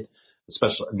enjoyed it.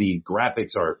 Especially the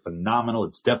graphics are phenomenal.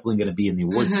 It's definitely going to be in the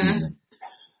award season.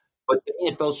 But to me,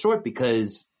 it fell short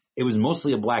because it was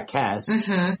mostly a black cast.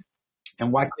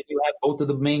 And why couldn't you have both of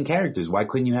the main characters? Why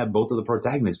couldn't you have both of the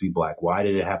protagonists be black? Why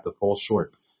did it have to fall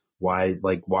short? Why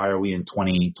are we in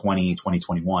 2020,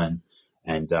 2021?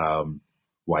 And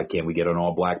why can't we get an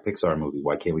all black Pixar movie?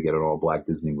 Why can't we get an all black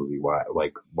Disney movie?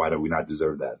 Why do we not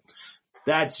deserve that?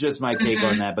 That's just my take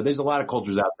on that. But there's a lot of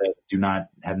cultures out there that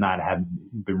have not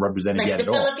been represented yet at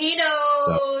all. Like the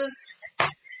Filipinos.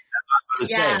 So,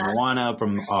 say, Moana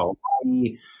from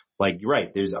Hawaii. You're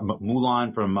right. There's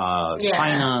Mulan from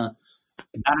China.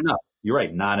 Not enough. You're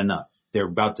right. Not enough. They're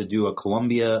about to do a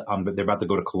Colombia. They're about to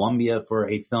go to Colombia for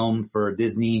a film for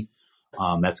Disney.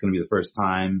 That's going to be the first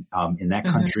time in that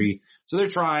country. So they're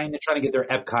trying to get their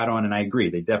Epcot on, and I agree.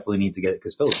 They definitely need to get it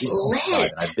because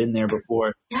Filipinos. I've been there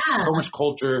before. Yeah. So much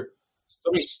culture,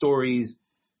 so many stories.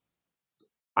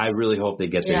 I really hope they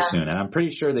get there soon, and I'm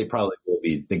pretty sure they probably will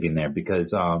be thinking there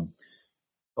because,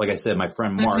 like I said, my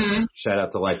friend Mark. Shout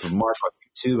out to Life of Mark on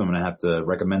YouTube. I'm going to have to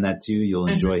recommend that to you. You'll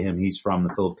enjoy him. He's from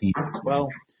the Philippines as well.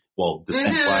 Well,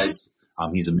 descent-wise,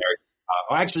 he's American.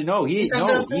 Actually, no, he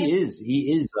is.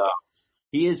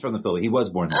 He is from the Philippines. He was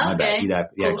born there. My bad.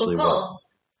 He actually was.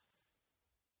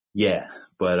 Yeah,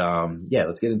 but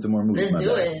let's get into more movies. Let's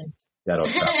do it. Got off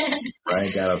topic.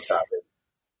 Right? Got off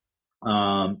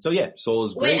topic. So yeah, Soul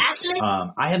is great. Wait, actually,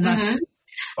 I have not.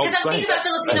 Because I'm thinking about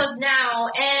Filipinos now,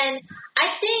 and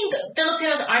I think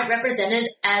Filipinos aren't represented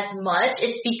as much.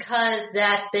 It's because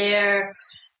that they're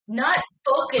not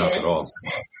focused. Not at all.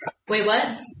 Wait, what?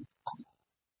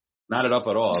 Not at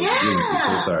all. Yeah.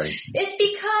 So sorry. It's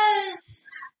because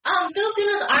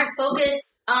Filipinos aren't focused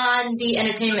on the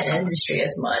entertainment industry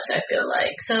as much, I feel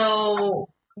like. So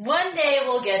one day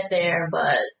we'll get there,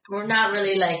 but we're not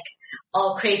really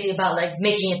all crazy about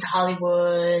making it to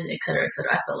Hollywood, et cetera, et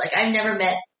cetera. I feel like I've never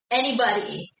met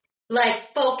anybody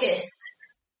focused,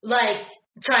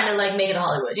 trying to make it to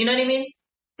Hollywood. You know what I mean?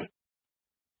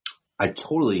 I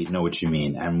totally know what you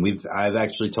mean. And I've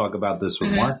actually talked about this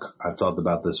with Mark. I've talked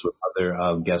about this with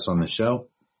other guests on the show.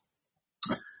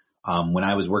 When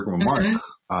I was working with Mark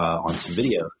on some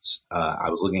videos, I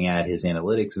was looking at his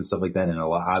analytics and stuff like that, and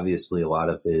obviously a lot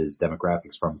of his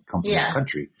demographics come from the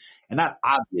country. And not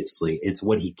obviously, it's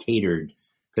what he catered,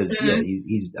 because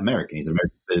he's American. He's an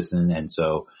American citizen, and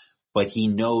so, but he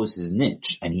knows his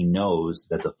niche, and he knows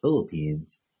that the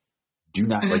Philippines do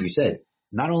not, like you said,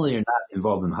 not only are not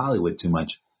involved in Hollywood too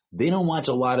much, they don't watch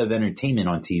a lot of entertainment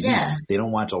on TV. Yeah. They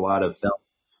don't watch a lot of film.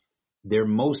 Their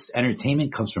most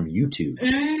entertainment comes from YouTube.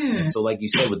 And so like you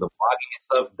said, with the vlogging and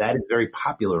stuff, that is very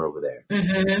popular over there.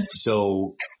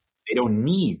 So they don't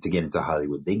need to get into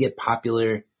Hollywood. They get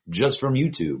popular just from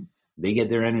YouTube. They get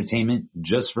their entertainment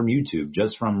just from YouTube,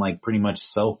 just from pretty much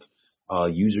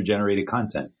user generated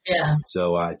content. Yeah.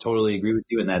 So I totally agree with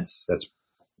you. And that's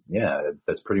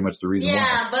pretty much the reason why.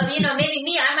 Yeah, but maybe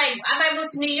me, I might move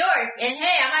to New York, and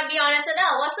hey, I might be on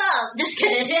SNL. What's up? Just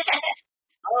kidding.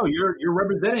 Oh, you're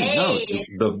representing. Hey.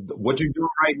 No, what you're doing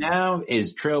right now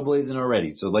is trailblazing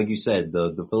already. So like you said,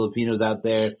 the Filipinos out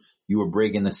there, you are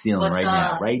breaking the ceiling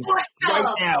now, right? Right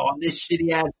now on this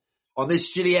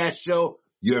shitty ass show,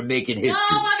 you're making history.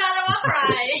 Oh my God, I'm all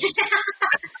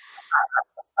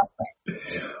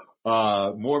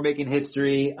cry. More making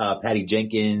history. Patty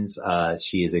Jenkins.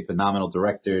 She is a phenomenal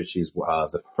director. She's one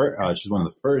of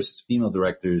the first female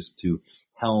directors to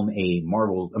helm a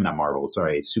superhero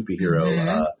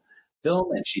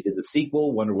film, and she did the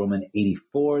sequel, Wonder Woman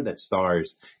 84, that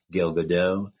stars Gal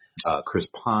Gadot, Chris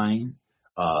Pine,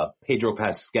 Pedro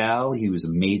Pascal. He was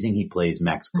amazing. He plays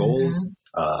Max Gold.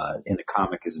 In the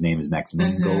comic, his name is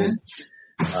Maximilian Gold,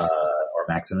 or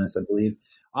Maximus, I believe.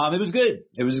 It was good.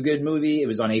 It was a good movie. It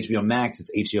was on HBO Max.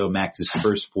 It's HBO Max's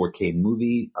first 4K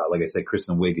movie. Like I said,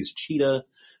 Kristen Wiig is Cheetah.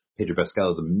 Pedro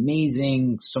Pascal is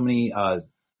amazing. So many,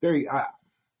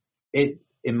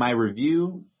 in my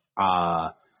review,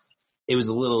 it was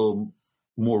a little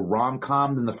more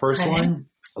rom-com than the first one.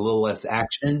 A little less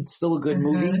action. Still a good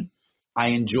movie. I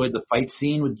enjoyed the fight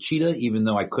scene with Cheetah, even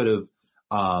though I could have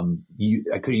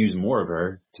used more of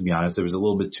her, to be honest. There was a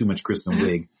little bit too much Kristen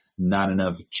Wiig, not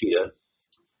enough Cheetah.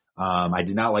 I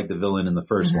did not like the villain in the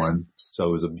first one, so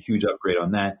it was a huge upgrade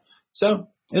on that. So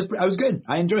I was good.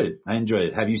 I enjoyed it.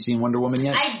 Have you seen Wonder Woman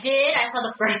yet? I did. I saw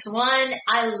the first one.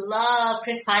 I love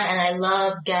Chris Pine and I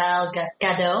love Gal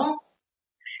Gadot.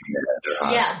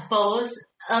 Yeah, both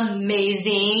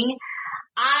amazing.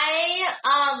 I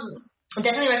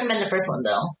definitely recommend the first one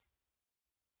though,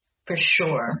 for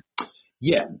sure.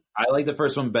 Yeah, I like the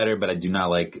first one better, but I do not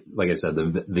like I said,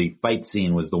 the fight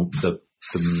scene was the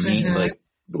main like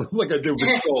I did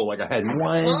with Soul. Like I had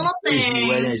one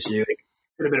issue. It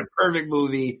could have been a perfect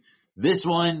movie. This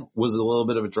one was a little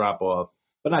bit of a drop off,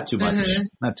 but not too much.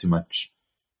 Not too much.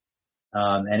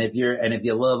 And if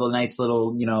you love a nice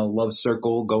little, love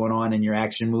circle going on in your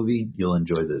action movie, you'll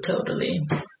enjoy this. Totally.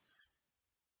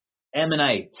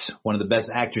 Ammonite, one of the best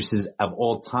actresses of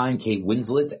all time, Kate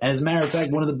Winslet. As a matter of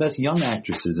fact, one of the best young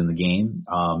actresses in the game.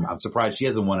 I'm surprised she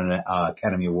hasn't won an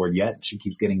Academy Award yet. She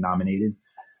keeps getting nominated.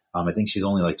 I think she's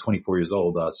only like 24 years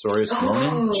old. Saoirse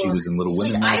Ronan, she was in Little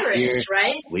Women last year.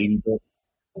 Right? Ladybug.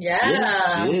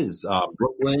 Yeah. She is.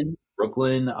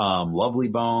 Brooklyn, Lovely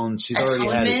Bones. She's already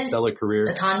had a stellar career.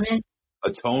 Atonement. Yes. Oh,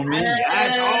 I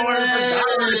forgot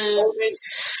about Atonement.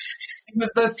 She was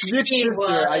the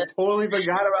sister. I totally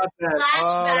forgot about that.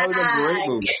 That was a great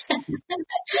movie.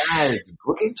 Yes.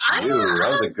 Look at you.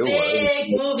 That was a good one.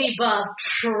 Big movie buff.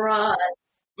 Trust.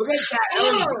 Look at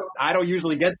that. I don't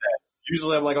usually get that.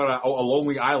 Usually I'm like on a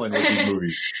lonely island with these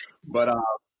movies. But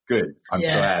good. I'm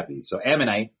so happy. So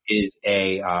Ammonite is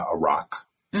a rock.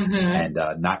 And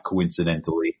not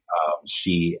coincidentally,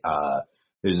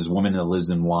 there's this woman that lives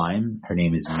in Lyme. Her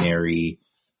name is Mary.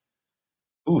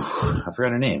 I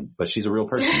forgot her name, but she's a real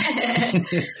person.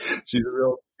 She's a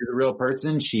real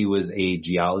person. She was a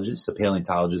geologist, a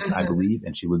paleontologist, I believe,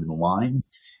 and she lived in Lyme.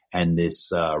 And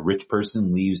this rich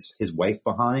person leaves his wife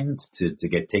behind to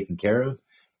get taken care of.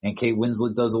 And Kate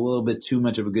Winslet does a little bit too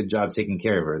much of a good job taking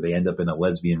care of her. They end up in a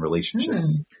lesbian relationship.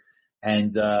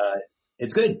 And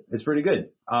it's good. It's pretty good.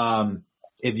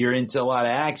 If you're into a lot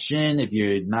of action, if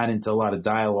you're not into a lot of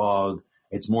dialogue,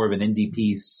 it's more of an indie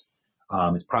piece.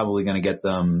 It's probably going to get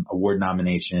them award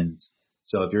nominations.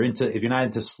 So if you're not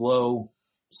into slow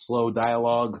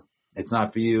dialogue, it's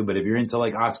not for you. But if you're into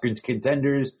like Oscar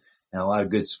contenders and a lot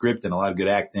of good script and a lot of good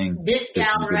acting, this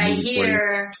gal right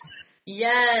here.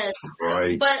 Yes.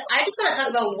 Right. But I just want to talk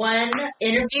about one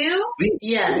interview,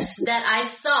 that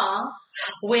I saw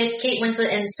with Kate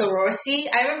Winslet and Saoirse.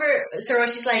 I remember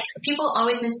Saoirse's like, people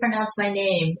always mispronounce my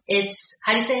name. It's,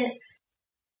 how do you say it?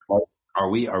 Are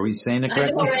we saying it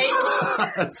correctly?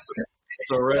 I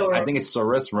think it's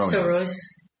Saoirse Ronan. Saoirse.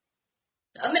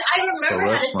 I mean, I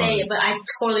remember how to say it, but I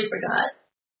totally forgot.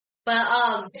 But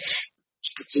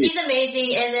she's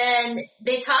amazing. And then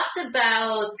they talked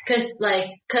about because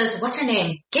what's her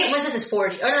name? Kate Winslet is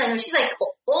 40. Or no, she's like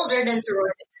older than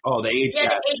Saoirse. Oh, the age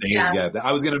gap. The age gap.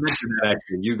 I was going to mention that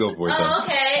actually. You go for it. Oh,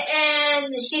 okay.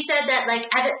 And she said that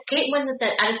Kate Winslet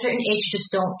said at a certain age you just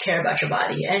don't care about your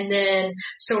body. And then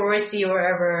Saoirse or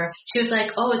wherever, she was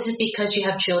like, oh, is it because you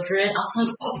have children? I was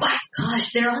like, oh my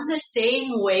gosh, they're on the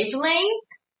same wavelength.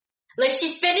 Like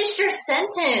she finished her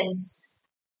sentence.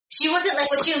 She wasn't like,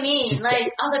 what you mean?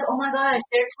 Like, I was like, oh my gosh,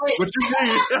 they're twins. What you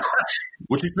mean?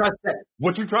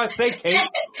 What you trying to say, Kate?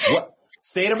 What?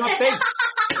 Say it in my face.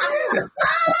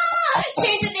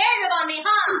 Change the narrative on me,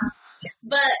 huh?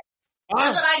 But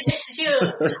that's what I did too.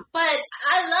 But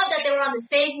I love that they were on the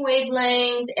same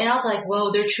wavelength, and I was like,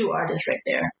 whoa, they're true artists right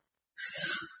there.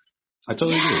 I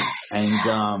totally agree.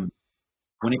 And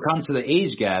when it comes to the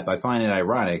age gap, I find it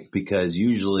ironic because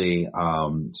usually,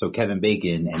 so Kevin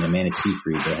Bacon and Amanda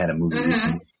Seyfried, they had a movie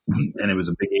recently, and it was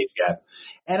a big age gap.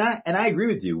 And I agree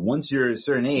with you. Once you're a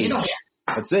certain age,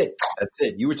 that's it.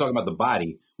 You were talking about the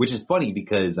body, which is funny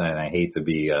because, and I hate to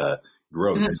be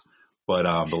gross, but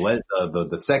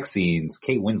the sex scenes,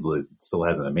 Kate Winslet still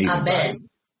has an amazing body.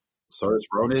 Saoirse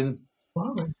Ronan.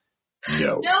 Whoa. No.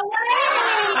 No way!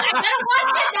 I gotta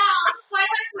watch it now.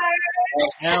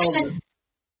 Spoiler alert.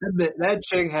 That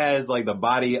chick has like the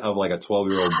body of like a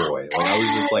 12-year-old boy. Like I was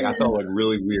just like, I felt like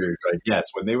really weird. Like yes,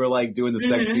 when they were like doing the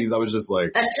sex scenes, I was just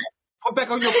like, put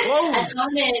back on your clothes. I'm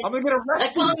gonna get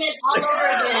arrested. Atonement all over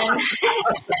again.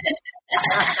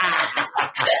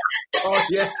 Oh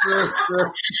yes, sure.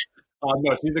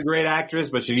 No, she's a great actress,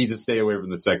 but she needs to stay away from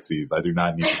the sex scenes. I do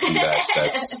not need to see that.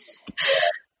 That's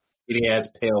skinny ass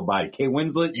pale body. Kate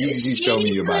Winslet, you show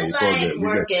me your body. Like,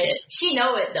 work it. She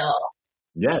know it though.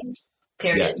 Yes.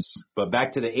 Period. Yes. But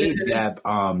back to the age gap.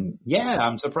 Yeah,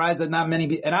 I'm surprised that not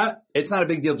many. It's not a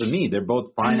big deal to me. They're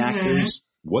both fine actors.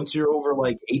 Once you're over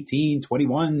like 18,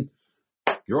 21,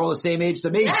 you're all the same age to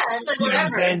me. Yeah, it's like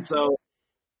whatever. So.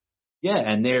 Yeah,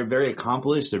 and they're very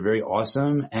accomplished. They're very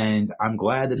awesome, and I'm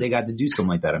glad that they got to do something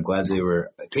like that. I'm glad they were.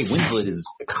 Kate Winslet is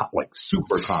like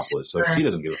super accomplished, so she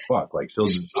doesn't give a fuck. Like I'll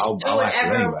ask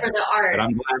her anyway. For the art. But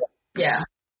I'm glad. Yeah,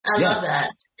 I love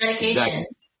that dedication.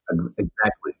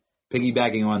 Exactly.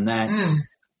 Piggybacking on that,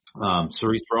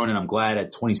 Cerise Ronan. I'm glad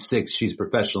at 26 she's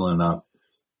professional enough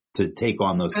to take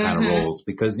on those kind of roles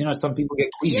because some people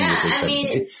get queasy with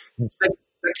this.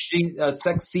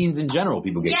 Sex scenes in general,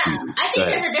 people get queasy. I think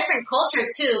there's a different culture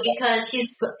too because she's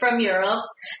from Europe,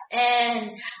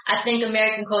 and I think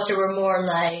American culture we're more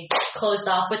like closed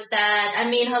off with that. I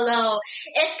mean, hello,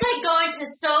 it's like going to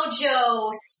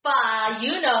Sojo Spa,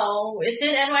 it's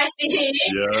in NYC.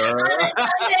 Yeah.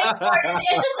 It's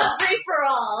just a free for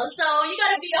all, so you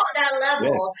got to be on that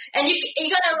level, and you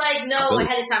gotta like know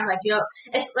ahead of time, like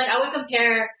it's like I would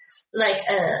compare. Like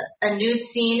a nude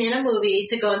scene in a movie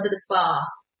to go into the spa.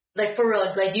 Like for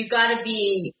real, like you gotta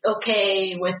be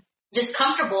okay with just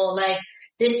comfortable. Like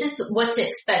this is what to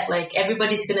expect. Like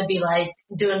everybody's gonna be like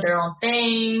doing their own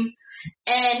thing.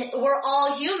 And we're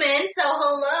all human, so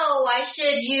hello, why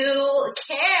should you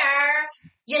care?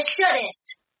 You shouldn't.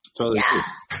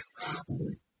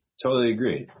 Totally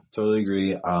agree.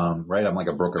 Right, I'm like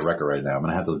a broken record right now. I'm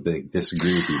gonna have to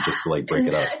disagree with you just to like break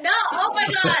it up. No, oh my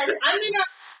gosh,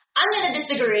 I'm gonna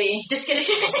disagree. Just kidding.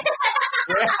 Just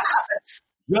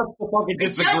to fucking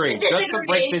disagree. Just to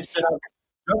break this shit up.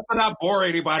 Just to not bore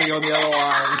anybody on the other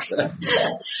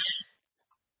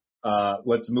line.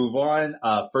 Let's move on.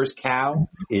 First Cow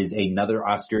is another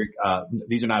Oscar.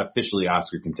 These are not officially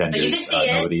Oscar contenders. You can see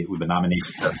it. With the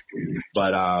nomination.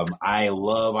 But I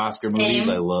love Oscar movies.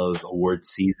 I love award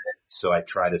season. So I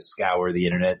try to scour the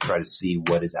internet, try to see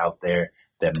what is out there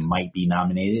that might be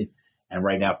nominated. And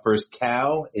right now, First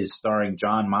Cow is starring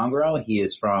John Magaro. He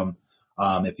is from,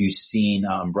 if you've seen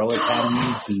Umbrella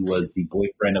Academy, he was the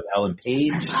boyfriend of Ellen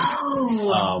Page.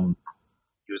 Oh.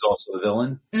 He was also a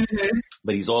villain. Mm-hmm.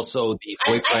 But he's also the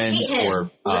boyfriend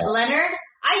Leonard.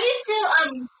 I used to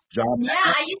John. Yeah,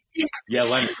 I used to. Yeah,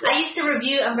 Leonard. I used to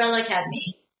review Umbrella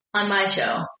Academy on my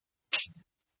show.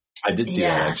 I did see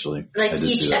that actually. Like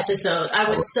each episode, I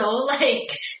was so like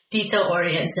detail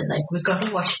oriented. Like we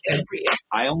gotta watch every year.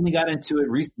 I only got into it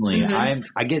recently. Mm-hmm.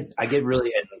 I get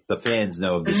really, and the fans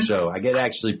know of the show. I get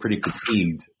actually pretty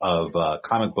fatigued of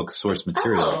comic book source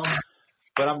material. Oh.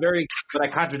 But I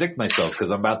contradict myself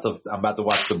because I'm about to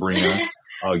watch Sabrina.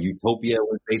 Utopia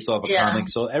was based off a comic,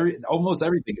 so almost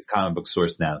everything is comic book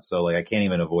source now. So like I can't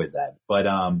even avoid that. But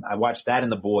I watched that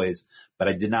and The Boys, but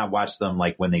I did not watch them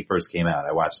like when they first came out.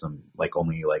 I watched them like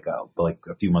only like a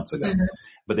few months ago. Mm-hmm.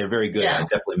 But they're very good. Yeah. I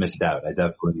definitely missed out. I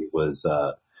definitely was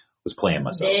playing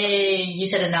myself. Hey, you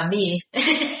said it, not me.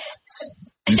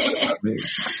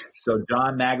 So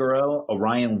John Magaro,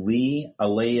 Orion Lee,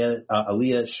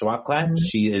 Aaliyah Shawkat.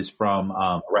 She is from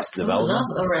Arrested Development. I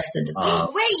love Arrested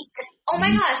Development. Wait, oh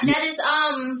my gosh, that is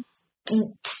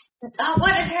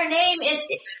what is her name?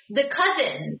 It's the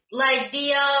cousin, like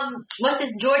the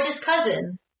George's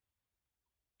cousin.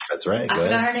 That's right. I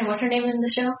forgot her name. What's her name in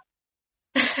the show?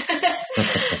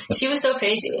 She was so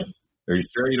crazy. Are you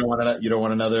sure you don't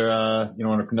want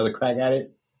another crack at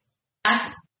it?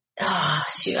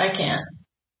 Shoot, I can't.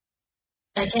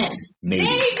 Maybe.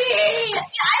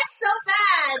 I'm so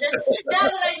bad. Now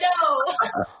that I know.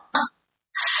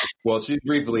 Well, she's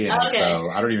briefly in it, so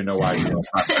I don't even know why you don't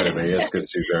talk about it, but it is because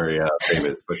she's very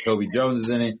famous. But Toby Jones is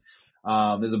in it.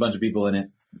 There's a bunch of people in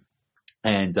it.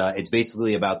 And it's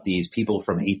basically about these people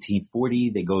from 1840.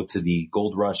 They go to the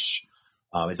gold rush.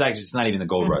 It's not even the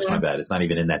gold rush, my bad. It's not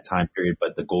even in that time period,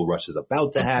 but the gold rush is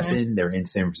about to happen. They're in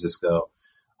San Francisco.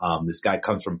 This guy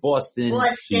comes from Boston.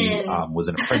 He was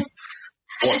an apprentice.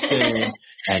 Boston,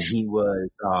 and he was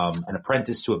an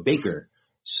apprentice to a baker.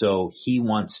 So he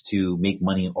wants to make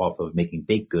money off of making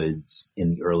baked goods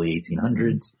in the early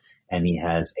 1800s, and he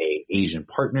has a Asian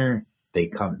partner. They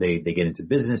get into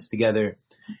business together,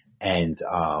 and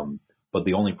But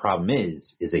the only problem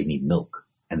is they need milk,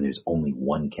 and there's only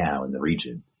one cow in the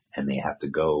region, and they have to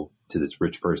go to this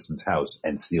rich person's house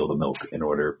and steal the milk in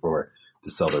order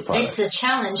to sell their product. It's a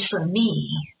challenge for me.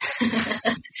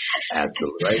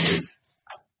 Absolutely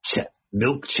right.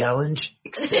 Milk challenge.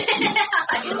 We're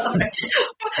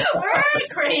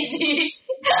crazy.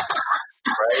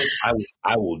 Right?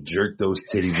 I will jerk those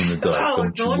titties in the dark. Oh,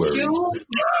 don't you worry.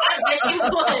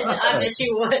 I bet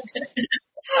you would.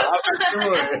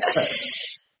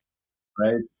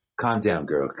 Right? Calm down,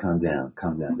 girl. Calm down,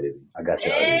 baby. I got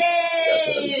you.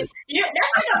 Hey, that's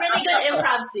like a really good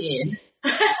improv scene.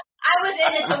 I was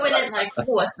in it to win it. Like,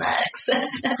 what's next?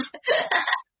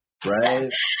 Right?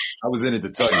 I was in it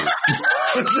to tell you.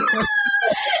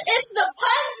 It's the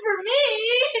puns for me.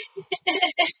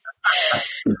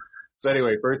 So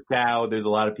anyway, First Cow, there's a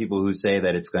lot of people who say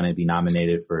that it's going to be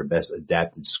nominated for Best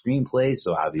Adapted Screenplay,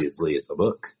 so obviously it's a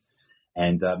book.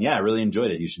 And, I really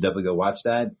enjoyed it. You should definitely go watch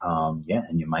that.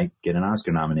 And you might get an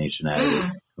Oscar nomination out of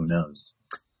it. Who knows?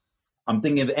 I'm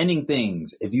thinking of ending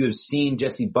things. If you have seen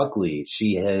Jessie Buckley,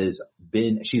 she's a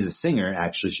singer,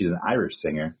 actually. She's an Irish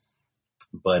singer.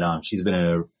 But she's been in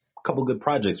a couple good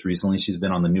projects recently. She's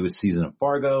been on the newest season of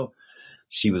Fargo.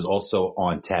 She was also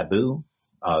on Taboo,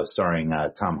 starring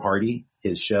Tom Hardy,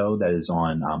 his show that is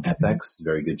on FX.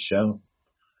 Very good show.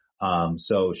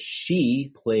 So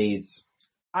she plays...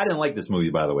 I didn't like this movie,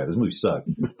 by the way. This movie sucked.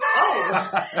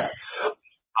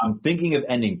 I'm thinking of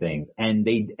ending things, and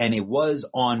it was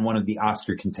on one of the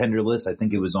Oscar contender lists. I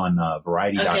think it was on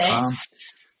Variety.com. Okay.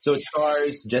 So it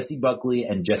stars Jessie Buckley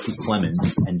and Jesse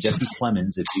Plemons. And Jesse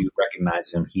Plemons, if you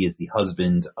recognize him, he is the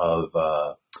husband of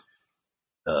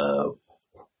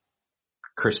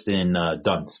Kirsten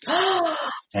Dunst.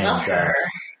 Love her.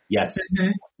 Yes.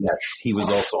 Mm-hmm. Yes. He was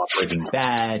also on Breaking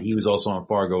Bad. He was also on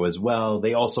Fargo as well.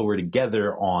 They also were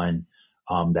together on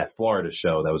that Florida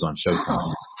show that was on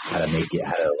Showtime. How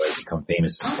to become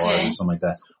famous in Florida or something like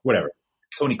that. Whatever.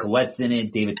 Toni Collette's in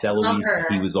it. David DeLuise.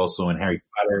 He was also in Harry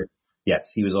Potter. Yes,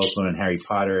 he was also in Harry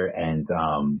Potter and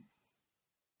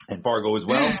Fargo as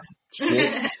well.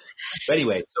 But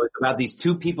anyway, so it's about these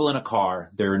two people in a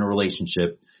car. They're in a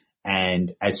relationship.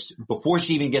 And before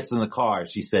she even gets in the car,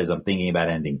 she says, "I'm thinking about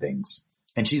ending things."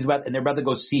 And they're about to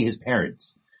go see his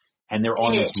parents. And they're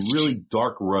on this really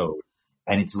dark road.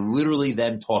 And it's literally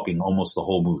them talking almost the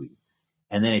whole movie.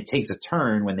 And then it takes a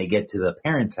turn when they get to the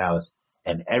parents' house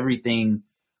and everything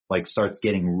starts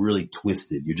getting really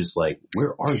twisted. You're just like,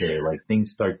 where are they?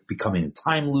 Things start becoming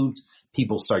time loops.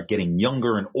 People start getting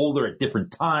younger and older at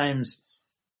different times.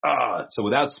 So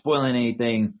without spoiling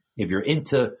anything, if you're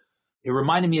into... It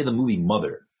reminded me of the movie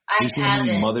Mother. I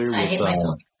haven't. Mother with, I hate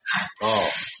myself.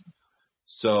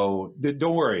 So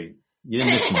don't worry. You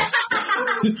didn't miss much.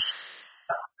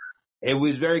 It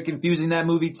was very confusing, that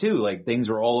movie too. Things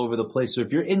were all over the place. So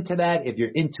if you're into that, if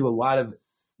you're into a lot of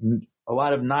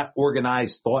not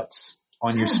organized thoughts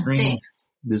on your screen,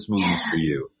 this movie's for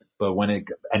you. But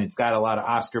it's got a lot of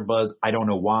Oscar buzz. I don't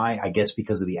know why. I guess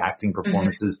because of the acting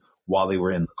performances while they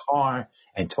were in the car.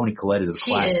 And Toni Collette is a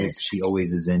classic. She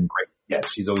always is in great. Yeah,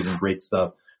 she's always in great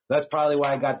stuff. That's probably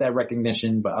why I got that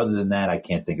recognition. But other than that, I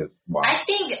can't think of why. I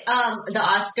think the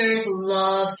Oscars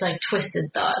loves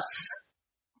twisted thoughts.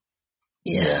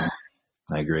 Yeah.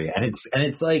 I agree. And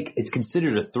it's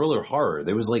considered a thriller horror.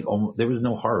 There was there was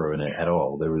no horror in it at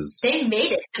all. They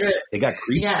made it thriller. They got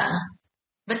creepy. Yeah.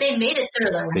 But they made it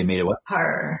thriller. They made it what?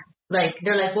 Horror. They're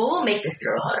well, we'll make this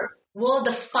thriller horror. We'll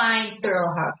define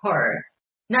thriller horror.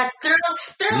 Not thriller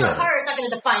horror is not going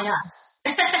to define us.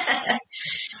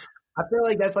 I feel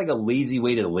like that's a lazy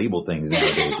way to label things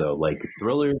nowadays, though.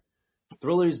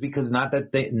 Thrillers, because not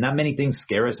many things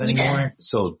scare us anymore. Yeah.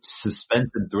 So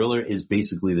suspense and thriller is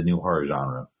basically the new horror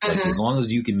genre. As long as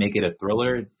you can make it a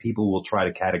thriller, people will try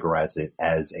to categorize it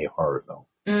as a horror film.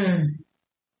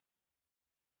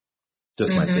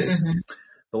 Just my take.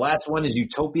 The last one is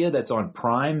Utopia. That's on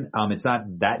Prime. It's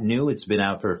not that new. It's been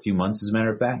out for a few months, as a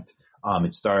matter of fact.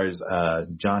 It stars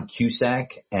John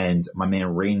Cusack and my man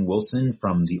Rainn Wilson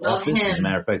from The Office. As a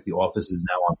matter of fact, The Office is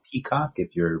now on Peacock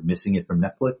if you're missing it from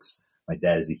Netflix. My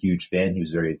dad is a huge fan. He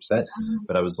was very upset.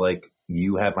 But I was like,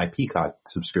 you have my Peacock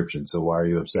subscription, so why are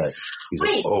you upset? He's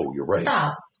like, oh, you're right.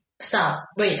 Stop.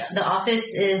 Wait, The Office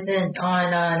isn't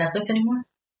on Netflix anymore?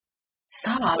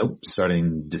 Stop. Nope.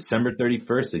 Starting December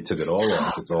 31st, they took it all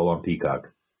off. It's all on Peacock.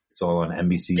 It's all on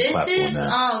NBC's platform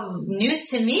now. This is news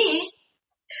to me.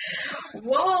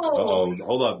 Whoa. Uh-oh.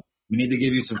 Hold up. We need to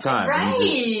give you some time.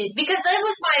 Right. Because that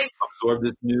was my... Absorb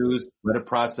this news. Let it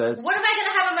process. What am I going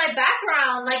to have in my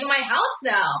background, in my house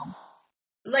now?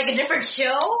 A different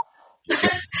show?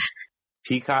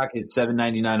 Peacock is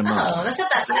 $7.99 a month. Oh, that's not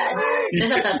that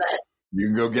bad. You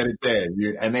can go get it there.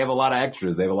 And they have a lot of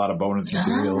extras. They have a lot of bonus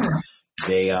material.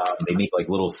 They make like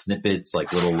little snippets,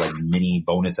 like little like mini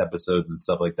bonus episodes and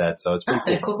stuff like that. So it's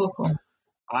pretty cool. Cool.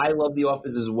 I love The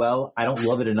Office as well. I don't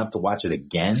love it enough to watch it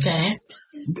again. Okay.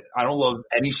 I don't love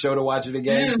any show to watch it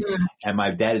again. And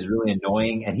my dad is really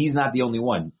annoying, and he's not the only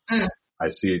one. I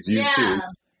see it's you too.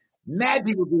 Mad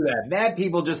people do that. Mad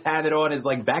people just have it on as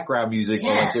like background music,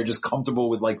 or like they're just comfortable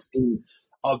with like seeing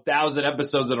 1,000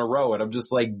 episodes in a row, and I'm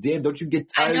just like, damn, don't you get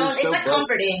tired? I know, of it's like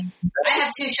comforting. I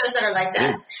have 2 shows that are like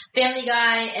that. Family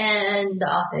Guy and The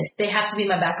Office. They have to be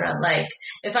my background. Like,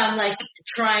 if I'm like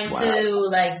trying to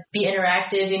like be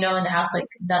interactive, in the house, like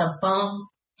not a bum.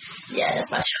 Yeah,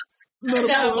 that's my shows.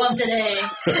 Not a bum today.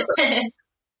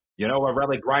 What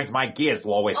really grinds my gears,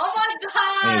 Lois? Oh my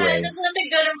God, anyway. that's such a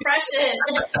good impression.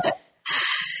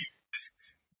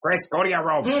 Chris, go to your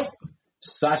room.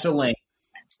 Sasha Lane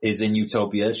is in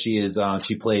Utopia. She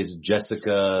plays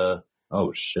Jessica.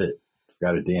 Oh shit,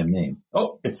 forgot her damn name.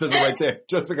 Oh, it says it right there,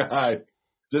 Jessica Hyde.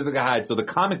 Jessica Hyde. So the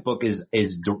comic book is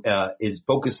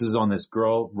focuses on this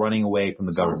girl running away from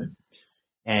the government,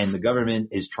 and the government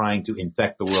is trying to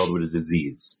infect the world with a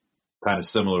disease, kind of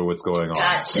similar to what's going on.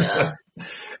 Gotcha.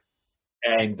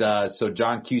 And so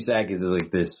John Cusack is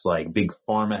like this like big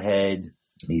pharma head.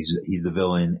 He's the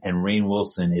villain, and Rainn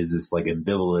Wilson is this like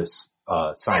ambivalent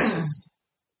scientist.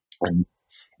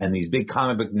 And these big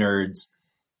comic book nerds,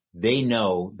 they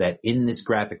know that in this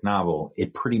graphic novel,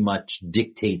 it pretty much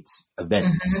dictates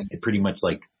events. It pretty much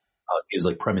like gives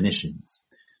like premonitions.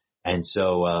 And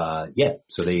so,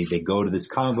 so they go to this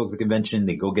comic book convention.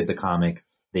 They go get the comic.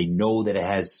 They know that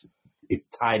it's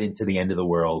tied into the end of the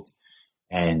world.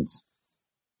 And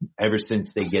ever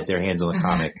since they get their hands on the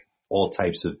comic, all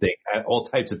types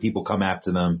of people come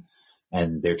after them.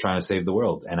 And they're trying to save the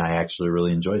world. And I actually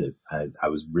really enjoyed it. I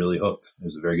was really hooked. It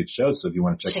was a very good show. So if you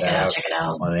want to check that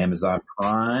out on Amazon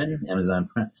Prime.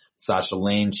 Sasha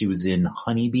Lane, she was in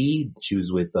Honeybee. She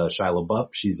was with Shia LaBeouf.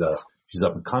 She's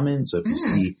up and coming. So if you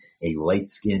see a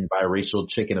light-skinned biracial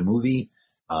chick in a movie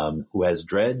who has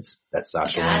dreads, that's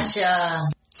Sasha Lane. Gotcha.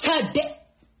 God damn.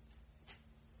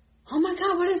 Oh my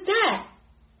God, what is that?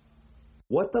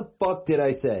 What the fuck did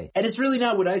I say? And it's really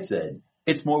not what I said.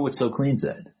 It's more what So Clean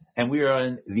said. And we are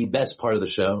on the best part of the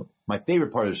show. My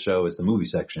favorite part of the show is the movie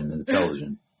section and the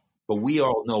television. But we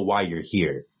all know why you're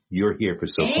here. You're here for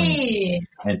So Clean.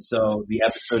 And so the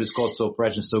episode is called So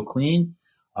Fresh and So Clean.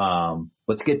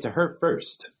 Let's get to her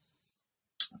first.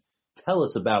 Tell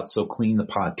us about So Clean, the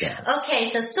podcast.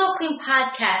 Okay, so Clean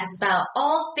podcast is about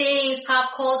all things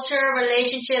pop culture,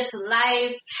 relationships,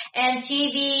 life, and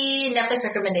TV, Netflix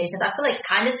recommendations. I feel like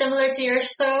kind of similar to your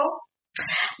show.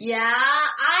 Yeah,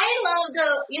 I love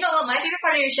my favorite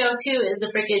part of your show too is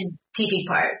the freaking TV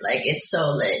part. Like, it's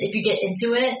so lit if you get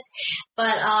into it.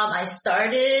 But I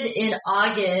started in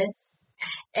August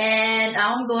and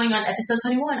now I'm going on episode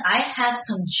 21. I have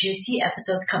some juicy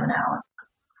episodes coming out.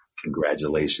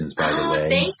 Congratulations, by the way.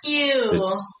 Thank you.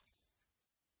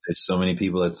 There's so many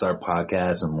people that start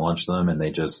podcasts and launch them, and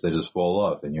they just fall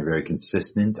off. And you're very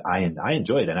consistent. I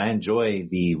enjoy it, and I enjoy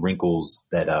the wrinkles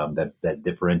that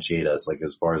differentiate us, like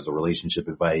as far as the relationship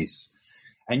advice.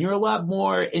 And you're a lot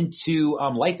more into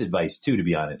life advice too, to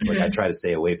be honest. Like I try to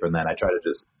stay away from that. I try to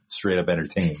just straight up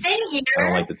entertain. Same here. I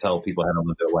don't like to tell people how to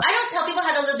live their lives. I don't tell people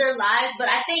how to live their lives, but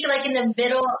I think like in the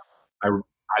middle. I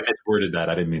misworded that.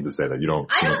 I didn't mean to say that. I don't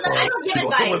give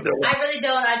advice. I really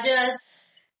don't. I just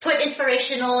put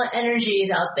inspirational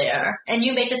energies out there, and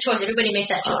you make the choice. Everybody makes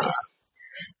that choice.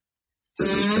 This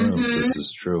is true. This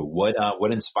is true.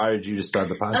 What inspired you to start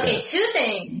the podcast? Okay, 2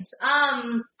 things.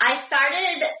 I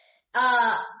started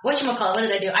whatchamacallit, what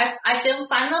did I do? I filmed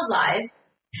Find Love Live,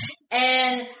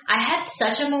 and I had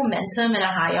such a momentum and a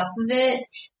high off of it.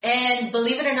 And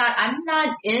believe it or not, I'm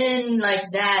not in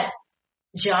like that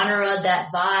genre, that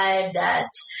vibe, that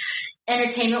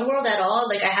entertainment world at all.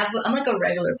 Like I'm like a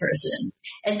regular person.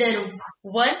 And then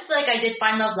once like I did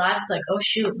Find Love Live, it's like, oh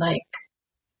shoot, like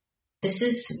this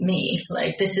is me.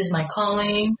 Like this is my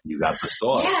calling. You got the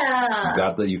sauce.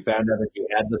 Yeah. You found out that you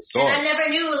had the sauce. And I never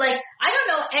knew, like, I don't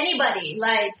know anybody.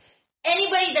 Like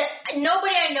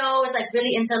nobody I know is like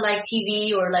really into like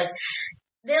TV or like,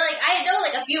 they're like, I know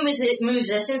like a few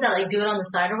musicians that like do it on the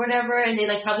side or whatever, and they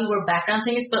like probably were background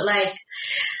singers, but like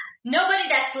nobody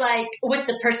that's like with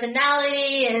the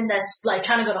personality and that's like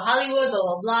trying to go to Hollywood, blah,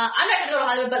 blah, blah. I'm not going to go to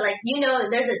Hollywood, but like,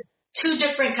 there's 2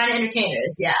 different kind of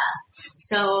entertainers. Yeah.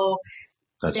 So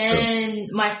that's then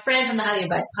true. My friend from the Highly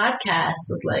Advised podcast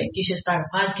was like, you should start a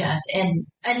podcast. And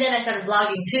then I started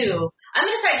vlogging too. I'm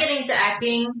going to start getting into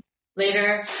acting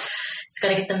later. Just got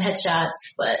to get them headshots,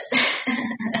 but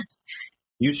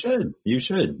You should. You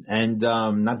should. And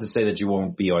not to say that you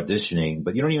won't be auditioning,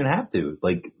 but you don't even have to.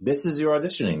 Like, this is your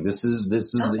auditioning. This is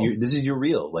this is your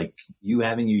reel. Like, you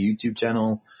having your YouTube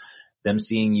channel, them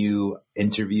seeing you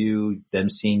interview, them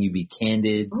seeing you be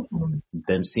candid,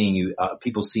 them seeing you,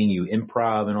 people seeing you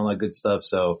improv and all that good stuff.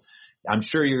 So I'm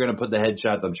sure you're going to put the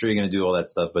headshots. I'm sure you're going to do all that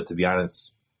stuff. But to be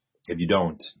honest, if you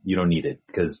don't need it,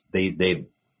 because they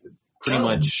pretty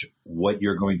much what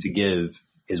you're going to give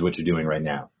is what you're doing right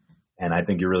now. And I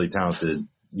think you're really talented.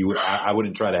 I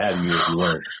wouldn't try to have you if you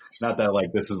weren't. Not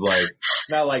like this is like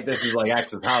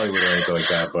Access Hollywood or anything like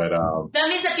that. But that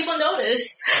means that people notice.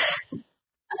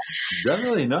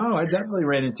 Definitely, no. I definitely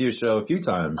ran into your show a few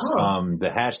times.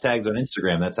 The hashtags on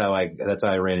Instagram. That's how I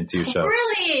ran into your show.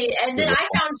 Really? And then I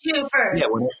found you first.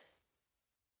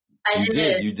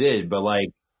 Yeah, you did. But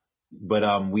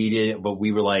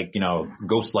we were like,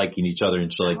 ghost liking each other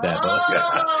and shit like that.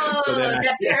 So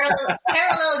that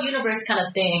parallel universe kind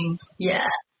of thing. Yeah.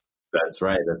 That's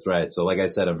right. So like I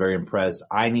said, I'm very impressed.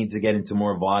 I need to get into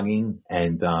more vlogging,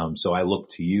 and so I look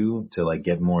to you to like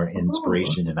get more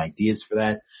inspiration and ideas for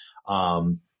that.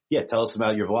 Tell us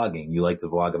about your vlogging. You like to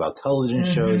vlog about television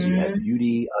shows. You have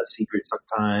beauty secrets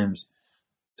sometimes.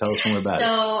 Tell us more about it.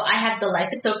 So I have the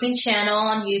Life Utopian channel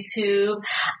on YouTube.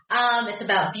 It's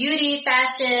about beauty,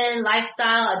 fashion,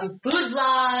 lifestyle. I do food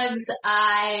vlogs.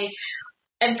 I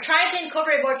am trying to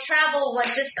incorporate more travel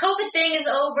once this COVID thing is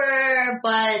over.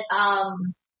 But I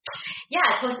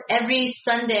post every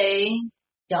Sunday.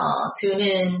 Y'all tune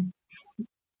in.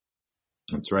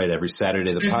 That's right. Every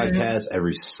Saturday the podcast.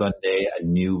 Every Sunday a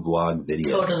new vlog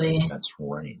video. Totally. That's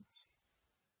right.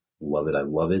 Love it. I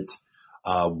love it.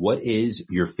 What is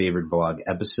your favorite vlog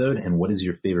episode, and what is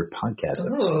your favorite podcast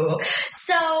episode?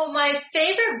 So my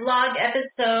favorite vlog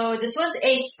episode, this was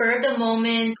a spur of the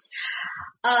moment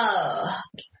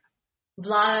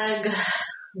vlog.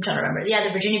 I'm trying to remember. Yeah,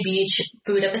 the Virginia Beach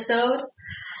food episode.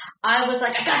 I was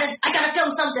like, I gotta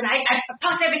film something. I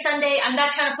post every Sunday. I'm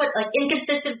not trying to put like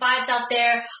inconsistent vibes out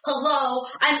there. Hello,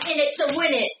 I'm in it to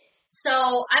win it. So,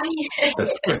 I mean,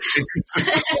 that's great.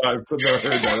 I've never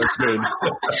heard that. That's good.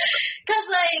 Cause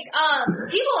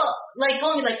people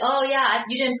told me oh yeah,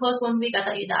 you didn't post 1 week. I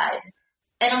thought you died.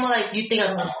 And I'm like, you think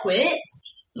I'm gonna quit?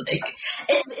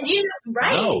 It's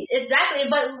right, no. Exactly.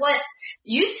 But what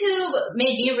YouTube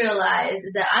made me realize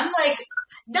is that I'm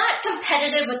not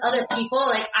competitive with other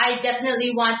people. I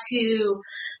definitely want to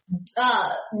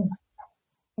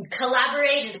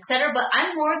collaborate and etc. But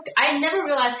I never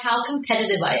realized how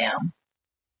competitive I am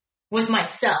with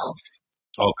myself.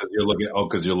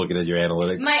 Because you're looking at your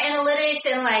analytics. My analytics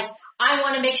and I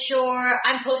want to make sure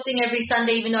I'm posting every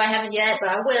Sunday, even though I haven't yet, but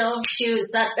I will. Shoot,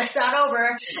 that's not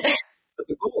over. That's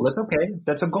a goal. That's okay.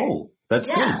 That's a goal. That's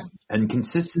good. And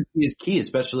consistency is key,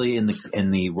 especially in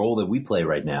the role that we play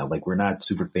right now. We're not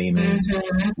super famous.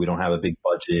 We don't have a big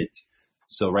budget.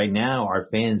 So right now, our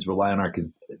fans rely on our.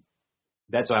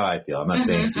 That's how I feel. I'm not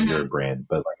saying that you're a brand,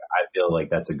 but I feel like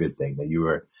that's a good thing that you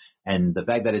are. And the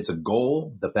fact that it's a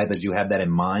goal, the fact that you have that in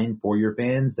mind for your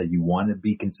fans, that you want to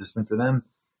be consistent for them,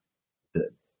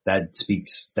 that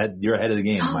speaks that you're ahead of the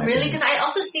game. Oh, really? Because I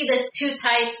also see there's two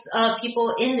types of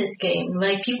people in this game.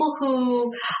 People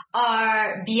who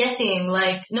are BSing,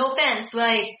 no offense,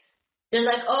 they're they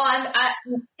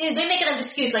make it an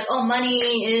excuse,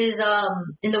 money is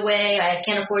in the way, I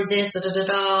can't afford this,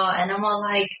 and I'm all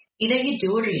either you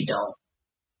do it or you don't.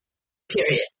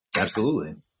 Period.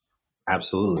 Absolutely.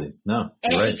 No.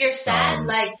 And right. if you're sad,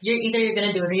 you're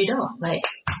gonna do it or you don't.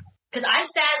 Because I'm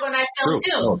sad when I film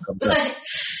too.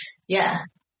 Yeah.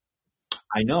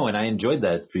 I know, and I enjoyed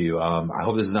that for you. I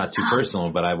hope this is not too personal,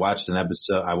 but I watched an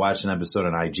episode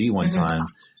on IG one time,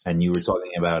 and you were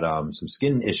talking about some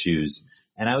skin issues,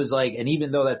 and I was and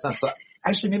even though that's not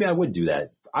actually, maybe I would do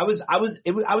that. I was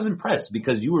impressed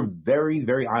because you were very,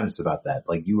 very honest about that.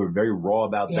 You were very raw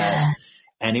about that,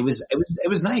 and it was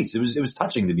nice. It was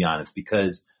touching, to be honest,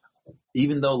 because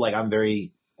even though I'm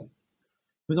very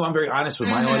honest with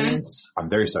my audience, I'm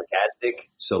very sarcastic.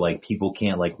 So people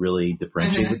can't really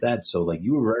differentiate with that. So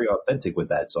you were very authentic with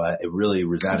that. So it really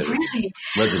resonated.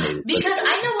 Because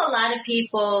I know a lot of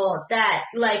people that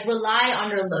rely on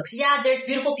their looks. Yeah, there's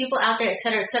beautiful people out there, et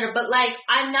cetera, et cetera. But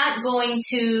I'm not going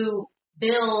to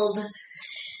build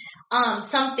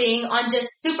something on just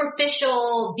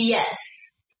superficial BS.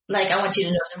 I want you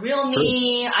to know the real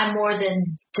me. I'm more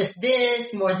than just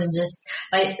this, more than just,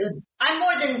 I'm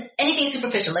more than anything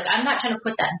superficial. I'm not trying to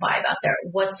put that vibe out there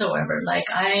whatsoever.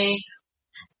 I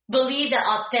believe that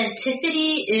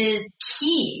authenticity is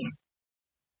key.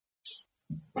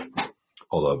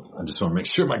 Hold up. I just want to make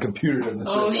sure my computer doesn't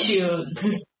shoot.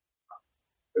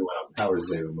 It went on power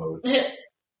saver mode.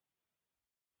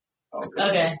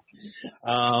 Okay.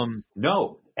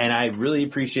 No, and I really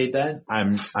appreciate that.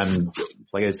 I'm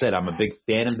like I said, I'm a big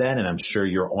fan of that, and I'm sure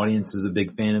your audience is a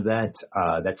big fan of that.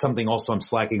 That's something also I'm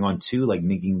slacking on too, like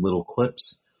making little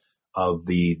clips of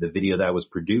the video that was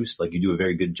produced. Like you do a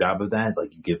very good job of that.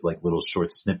 Like you give like little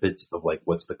short snippets of like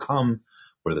what's to come,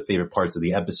 what are the favorite parts of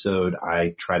the episode.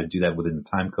 I try to do that within the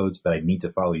time codes, but I need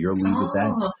to follow your lead with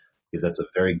that because that's a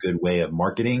very good way of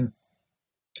marketing,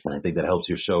 and I think that helps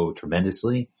your show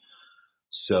tremendously.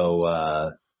 So,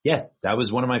 yeah, that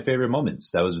was one of my favorite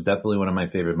moments. That was definitely one of my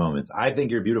favorite moments. I think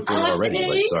you're beautiful already.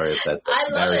 Like, sorry if that's I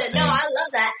love it. No, I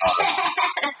love that.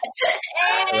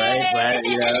 Right,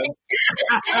 you know.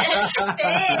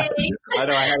 I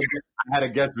know. I had a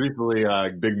guest recently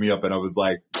big me up, and I was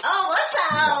like, "Oh, what's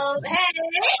up? Hey."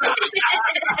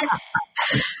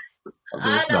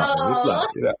 I know.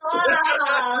 You know?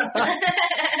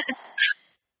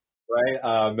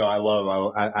 Right? No, I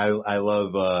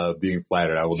love being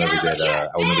flattered. I will never get.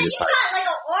 I will never get tired. You got like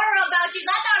an aura about you.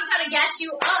 Not that I'm trying to gas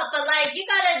you up, but like you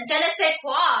got a je ne sais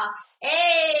quoi.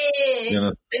 Hey. You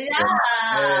know,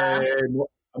 Yeah. Hey,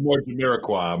 I'm more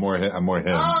Jamiroquai. I'm more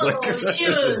him. Oh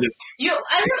shoot!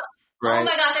 Right? Oh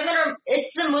my gosh!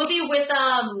 It's the movie with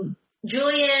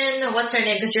Julian. What's her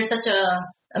name? Because you're such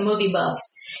a movie buff.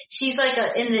 She's like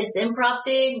in this improv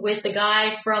thing with the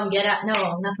guy from Get Out.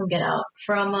 No, not from Get Out.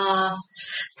 From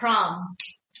Prom.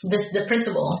 The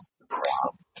principal.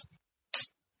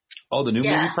 Oh, the new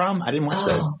movie Prom? I didn't watch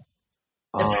that.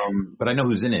 But I know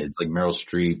who's in it. It's like Meryl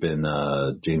Streep and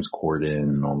James Corden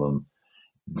and all them.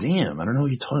 Damn, I don't know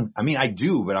what you're talking. I mean, I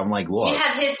do, but I'm like, lost. You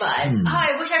have his vibes. Oh,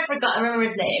 I wish I forgot. I remember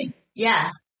his name.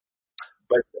 Yeah.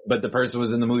 But the person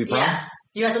was in the movie Prom? Yeah.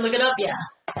 You have to look it up. Yeah.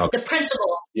 Okay. The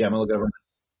principal. Yeah, I'm gonna look it up.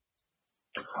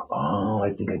 Oh,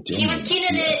 I think I did. He was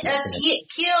Keenan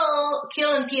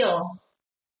Keel and Peele.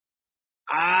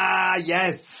 Ah,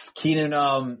 yes. Keenan,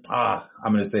 I'm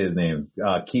going to say his name.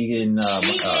 Keegan,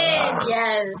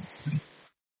 yes.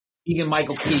 Keegan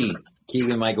Michael Key.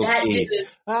 Keegan Michael Key.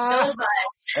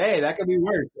 Hey, that could be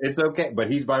worse. It's okay. But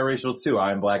he's biracial too.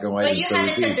 I'm black and white. But you have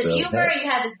his sense of humor, you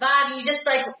have his vibe, you just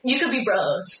like, you could be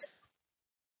bros.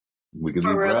 We could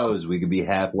be bros. We could be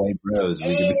half-white bros.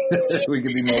 We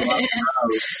could be more bros.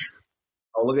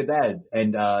 Oh, look at that.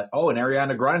 And, and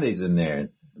Ariana Grande's in there.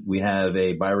 We have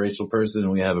a biracial person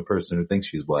and we have a person who thinks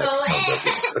she's black.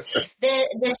 The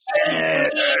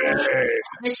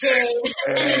shade.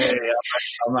 Hey,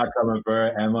 I'm not coming for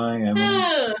her, am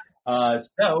I?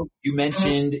 So you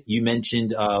mentioned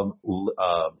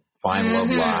Find Love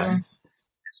Live.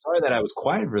 Sorry that I was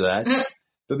quiet for that,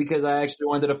 but because I actually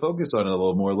wanted to focus on it a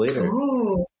little more later.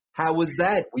 Ooh. How was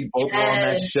that? We both were on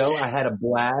that show. I had a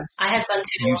blast. I had fun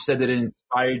too. You said that it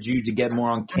inspired you to get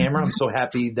more on camera. I'm so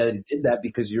happy that it did that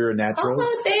because you're a natural.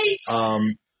 Oh, thanks.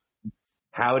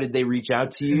 How did they reach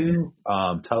out to you?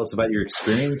 Tell us about your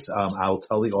experience. I'll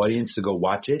tell the audience to go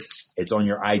watch it. It's on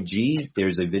your IG.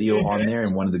 There's a video on there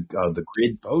in one of the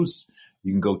grid posts.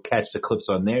 You can go catch the clips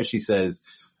on there. She says,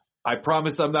 I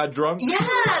promise I'm not drunk.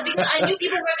 Yeah, because I knew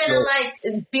people were going to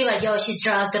like be like, yo, she's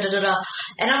drunk, da da da da.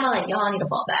 And I'm like, yo, I need to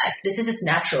fall back. This is just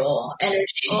natural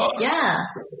energy. Oh. Yeah.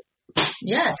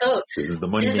 Yeah, totes. This is the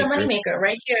money maker. This is the money maker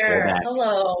right here.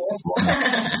 Hello.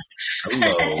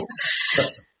 Hello.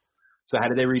 So how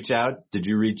did they reach out? Did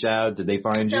you reach out? Did they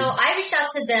find you? So I reached out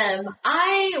to them.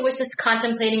 I was just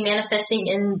contemplating manifesting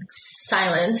in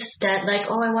silence that like,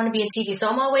 oh, I want to be in TV. So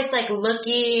I'm always like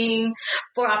looking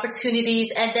for opportunities.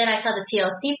 And then I saw the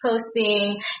TLC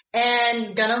posting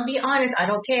and gonna be honest, I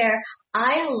don't care.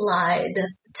 I lied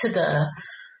to the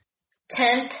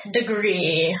 10th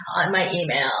degree on my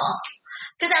email.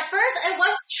 Because at first it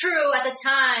was true at the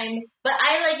time, but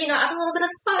I like, add a little bit of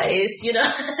spice,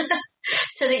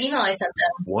 to the email I sent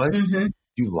them. What? Mm-hmm.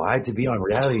 You lied to be on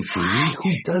reality TV?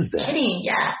 Who does that? Kidding,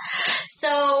 yeah.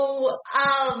 So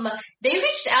they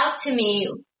reached out to me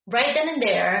right then and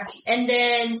there, and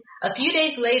then a few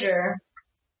days later,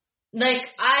 like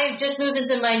I just moved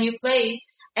into my new place,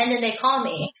 and then they call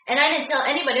me, and I didn't tell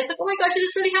anybody. I was like, oh my gosh, is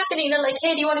this really happening? They're like,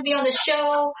 hey, do you want to be on the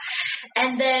show?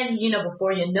 And then,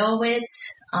 before you know it,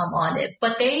 I'm on it.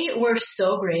 But they were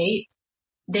so great.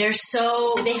 They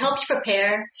helped you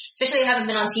prepare, especially if you haven't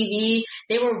been on TV.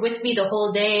 They were with me the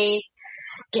whole day.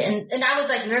 And I was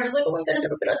like nervous, like, oh my God, I've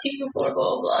never been on TV before,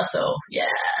 blah, blah, blah. So,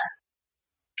 yeah.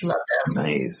 Love them.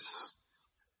 Nice.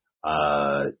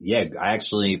 Yeah, I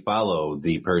actually follow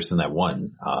the person that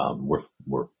won. We're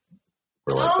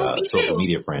like social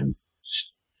media friends.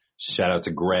 Shout out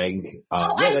to Greg.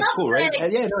 Yeah, that's cool, Greg.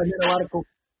 Right? Yeah, no, I did a lot of cool.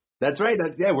 That's right.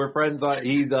 We're friends.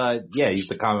 He's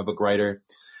the comic book writer.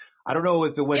 I don't know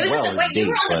if it went well. Wait, you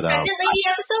were on the pregnant lady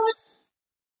episode?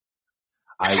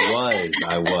 I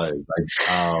was.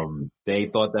 They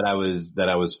thought that I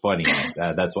was funny.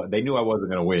 That's why they knew I wasn't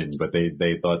going to win, but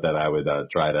they thought that I would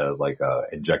try to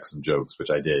inject some jokes, which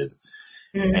I did.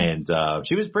 And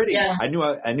she was pretty. Yeah. I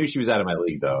knew she was out of my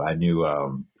league though. I knew.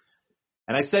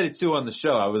 And I said it too on the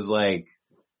show. I was like,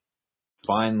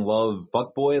 "Fine, love,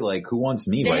 fuckboy. Like, who wants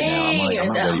me right now?" I'm like,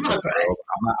 I'm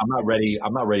not ready.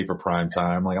 I'm not ready for prime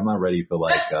time. Like, I'm not ready for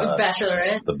Bachelorette. the best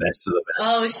of the best.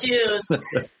 Oh shoot.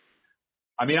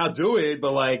 I mean, I'll do it,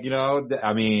 but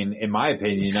in my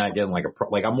opinion, you're not getting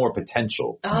I'm more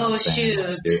potential. Oh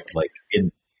shoot. Like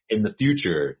in the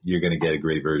future, you're gonna get a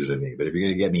great version of me. But if you're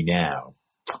gonna get me now,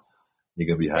 you're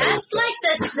gonna be high. That's like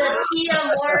the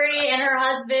Tia Mori and her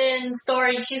husband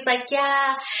story. She's like,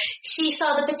 yeah, she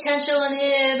saw the potential in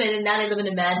him, and now they live in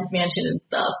a mansion and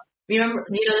stuff. You know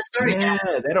the story? Yeah,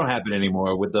 they don't happen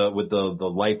anymore with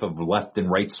the life of left and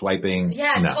right swiping.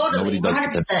 Yeah, no, totally,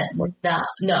 100%.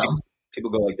 No.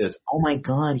 People go like this. Oh my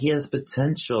God, he has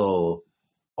potential.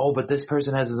 Oh, but this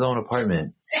person has his own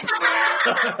apartment.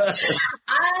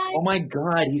 Oh my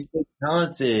God, he's so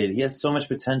talented. He has so much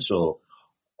potential.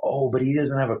 Oh, but he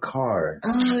doesn't have a car. I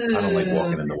don't like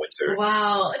walking in the winter.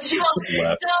 Wow. So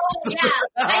yeah,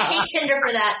 I hate Tinder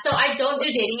for that. So I don't do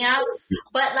dating apps,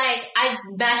 but I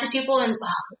match with people and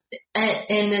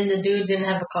then the dude didn't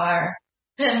have a car.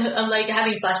 I'm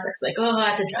having flashbacks I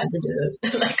have to drive the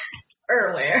dude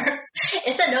or where.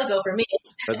 It's a no-go for me.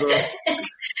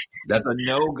 That's a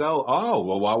no-go. Oh,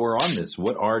 well, while we're on this,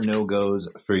 what are no-goes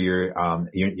for you're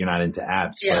not into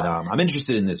apps? Yeah. But I'm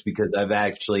interested in this because I've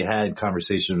actually had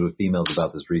conversations with females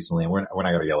about this recently, and we're not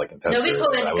going to get contested. No, we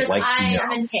couldn't because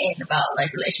I'm in pain about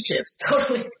relationships.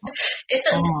 Totally. It's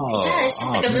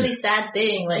just a really sad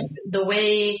thing, the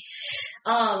way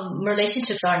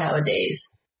relationships are nowadays.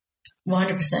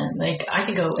 100%. I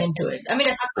can go into it. I mean,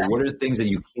 what are the things that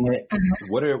you can't?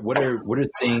 What are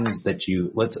things that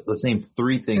you? Let's name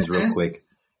 3 things real quick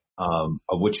of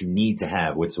what you need to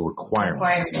have. What's a requirement?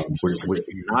 What's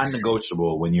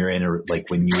non-negotiable when you're in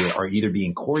when you are either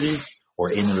being courted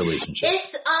or in a relationship.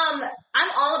 It's I'm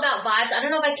all about vibes. I don't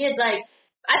know if I could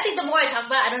I think the more I talk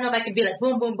about it, I don't know if I could be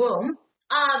boom, boom, boom.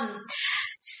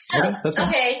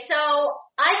 Okay, so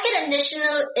I can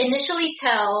initially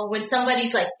tell when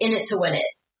somebody's in it to win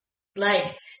it.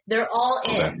 They're all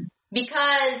in.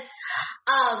 Because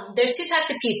there's 2 types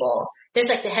of people. There's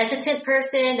the hesitant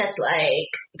person that's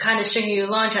kind of stringing you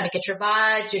along, trying to get your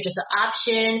vibes. You're just an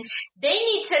option. They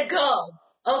need to go.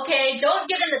 Okay, don't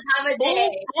give them the time of day.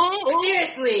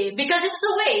 Seriously, because it's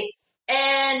a waste.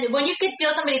 And when you can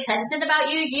feel somebody's hesitant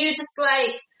about you, you just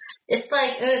it's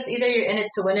either you're in it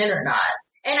to win it or not.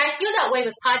 And I feel that way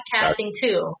with podcasting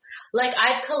too.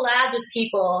 I've collabed with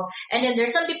people, and then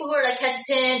there's some people who are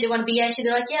hesitant, they want to be you,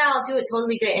 they're yeah, I'll do it,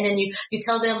 totally great. And then you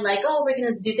tell them oh, we're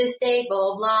gonna do this day,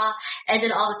 blah blah blah, and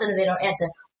then all of a sudden they don't answer.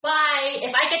 Bye.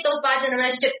 If I get those vibes in a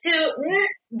relationship too,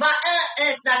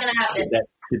 it's not gonna happen.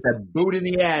 Get that boot in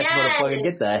the ass, motherfucker.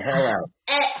 Get the hell out.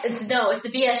 No, it's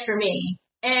the BS for me.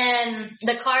 And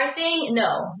the car thing, no.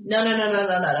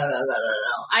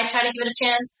 I try to give it a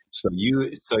chance. So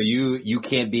you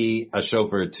can't be a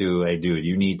chauffeur to a dude.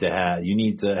 You need to have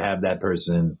that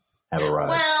person have a ride.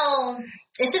 Well,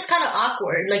 it's just kind of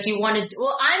awkward. You want to.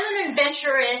 Well, I'm an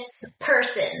adventurous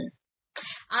person.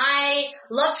 I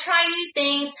love trying new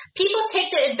things. People take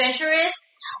the adventurous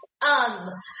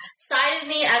side of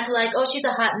me as oh, she's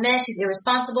a hot mess, she's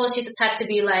irresponsible, she's the type to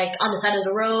be on the side of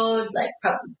the road,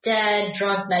 probably dead,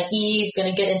 drunk, naive,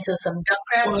 gonna get into some dumb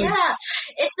crap. Yeah,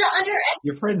 it's the underestimation.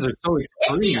 Your friends are so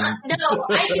extreme. No,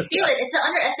 I can feel it. It's the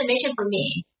underestimation for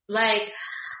me.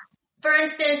 For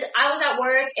instance, I was at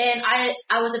work and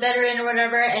I was a veteran or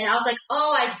whatever, and I was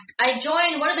I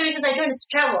joined. One of the reasons I joined is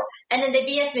to travel. And then they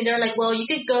BS me. They're well, you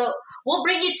could go. We'll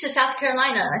bring you to South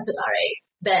Carolina. I said, all right.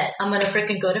 Bet I'm gonna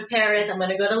freaking go to Paris. I'm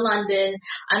gonna go to London.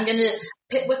 I'm gonna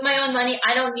with my own money.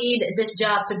 I don't need this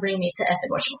job to bring me to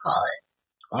whatchamacallit.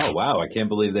 Oh wow! I can't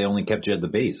believe they only kept you at the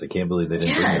base. I can't believe they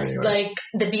didn't bring you anywhere.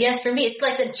 The BS for me.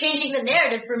 It's changing the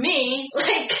narrative for me.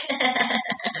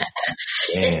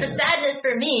 It's the sadness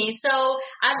for me. So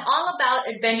I'm all about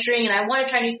adventuring, and I want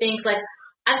to try new things.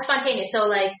 I'm spontaneous, so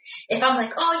if I'm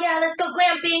oh yeah, let's go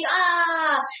glamping,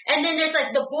 and then there's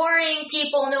the boring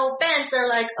people, no offense, they're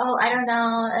oh, I don't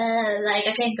know, I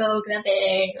can't go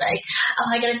glamping, oh,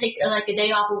 I gotta take a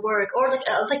day off of work, or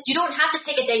you don't have to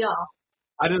take a day off.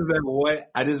 I just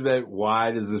meant why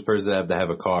does this person have to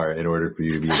have a car in order for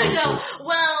you to be I know.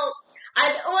 Well,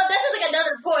 that's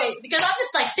another point, because I'm just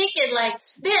thinking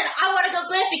man, I want to go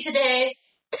glamping today.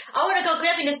 I want to go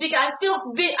camping this weekend. I feel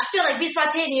like be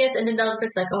spontaneous, and then the other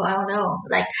person's like, oh, I don't know,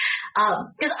 like,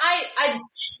 because I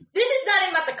this is not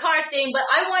even about the car thing, but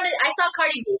I saw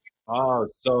Cardi B. Oh,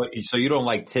 so you don't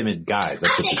like timid guys?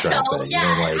 That's I what think you're trying so. to say. Yeah, You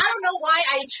don't like, I don't know why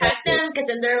I attract them, because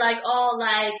then they're like all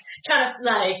like trying to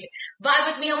like vibe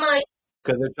with me. I'm like,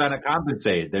 because they're trying to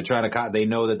compensate. They're trying to. They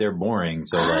know that they're boring,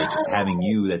 so like having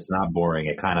you that's not boring,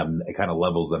 it kind of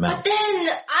levels them out. but then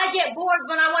I get bored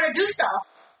when I want to do stuff.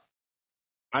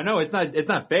 I know it's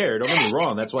not fair. Don't get me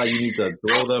wrong. That's why you need to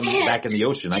throw them back in the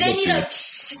ocean. I Then get you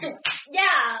you. know,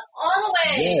 yeah, all the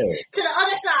way to the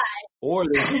other side. Or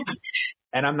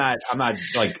and I'm not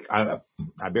like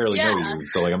I barely know you,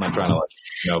 so like I'm not trying to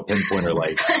like pinpoint or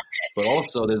like. But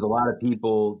also, there's a lot of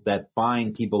people that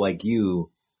find people like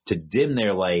you to dim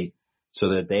their light so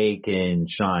that they can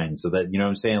shine. So that, you know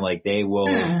what I'm saying? Like they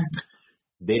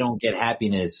don't get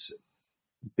happiness.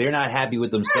 They're not happy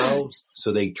with themselves.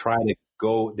 So they try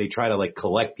to like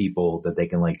collect people that they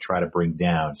can like try to bring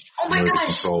down in order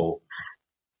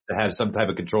to have some type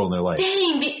of control in their life.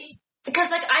 Dang,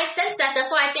 because like I sense that.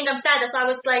 That's why I think I'm sad. That's why I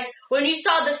was like, when you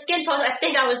saw the skin post, I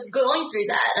think I was going through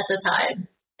that at the time.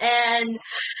 And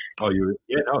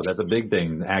that's a big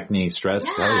thing. Acne, stress.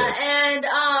 And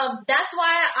that's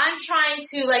why I'm trying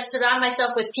to like surround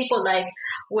myself with people like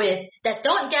that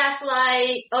don't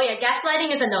gaslight. Oh yeah, gaslighting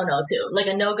is a no too, like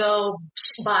a no-go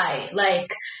bye.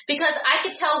 Like, because I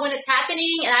could tell when it's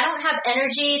happening, and I don't have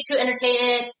energy to entertain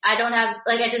it. I don't have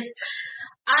like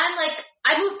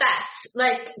I move fast.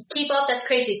 Like, keep up, that's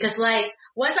crazy. Because like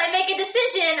once I make a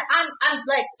decision, I'm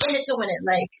like in it to win it.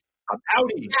 Like, I'm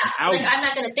outie. Yeah, like I'm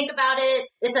not gonna think about it.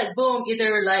 It's like boom,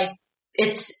 either like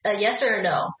it's a yes or a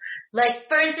no. Like,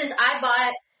 for instance, I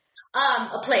bought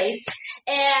a place,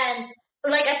 and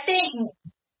like I think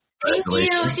thank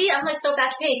you. See, I'm like so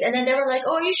fast paced, and then they were like,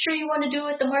 "Oh, are you sure you want to do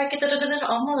it? The market?" I'm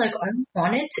like, "I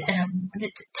want it, and I want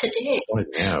it today."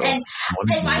 And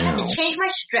if I have to change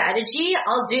my strategy,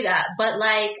 I'll do that. But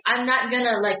like, I'm not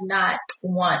gonna like not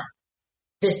want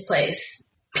this place.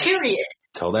 Period.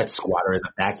 Tell that squatter in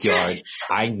the backyard, yes.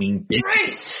 I mean business.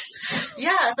 Right.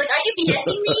 Yeah, it's like, are you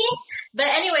BSing me? But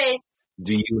anyways.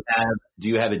 Do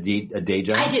you have a day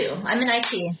job? I do. I'm in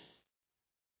IT.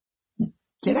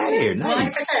 Get out of here.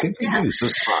 Nice. 100%, Good for you. So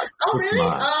smart. Oh, really?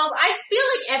 I feel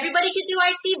like everybody could do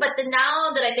IT, but then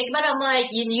now that I think about it, I'm like,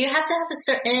 you have to have a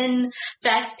certain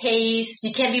fast pace.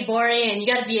 You can't be boring, and you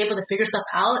got to be able to figure stuff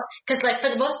out. Because, like, for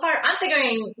the most part, I'm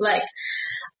figuring, like,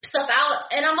 stuff out,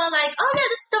 and I'm all like, oh, yeah,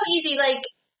 this is so easy. Like,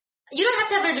 you don't have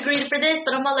to have a degree for this,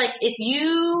 but I'm all like, if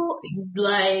you,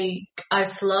 like, are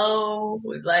slow,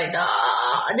 like,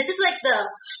 and this is like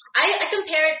I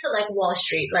compare it to, like, Wall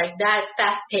Street, like, that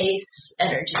fast-paced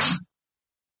energy.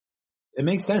 It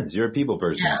makes sense. You're a people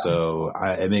person, so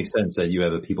it makes sense that you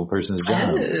have a people person's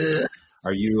job.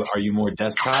 Are you more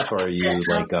desktop, or are you,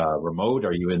 like, remote?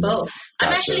 Are you in both?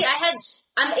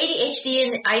 I'm ADHD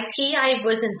in IT. I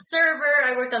was in server.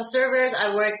 I worked on servers.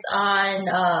 I worked on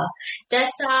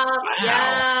desktop. Wow.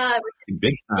 Yeah.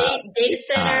 Big time. Data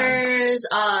centers.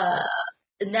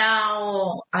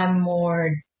 Now I'm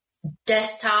more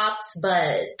desktops,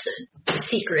 but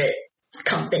secret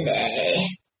company.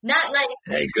 Not like.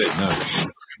 Hey, good. No.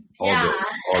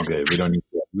 All good. We don't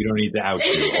need to out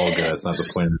you. All good. That's not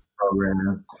the point of the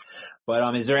program.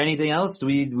 But is there anything else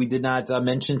we did not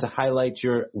mention to highlight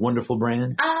your wonderful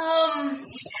brand? I'm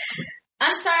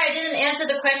sorry, I didn't answer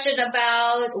the question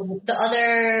about the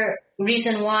other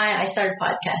reason why I started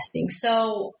podcasting.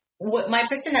 So, my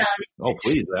personality. Oh,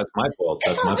 please, that's my fault.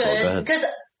 That's my fault. Go ahead. Because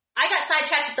I got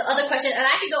sidetracked with the other question, and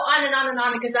I could go on and on and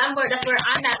on because that's where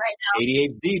I'm at right now.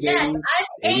 ADHD, baby. Yes,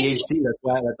 ADHD.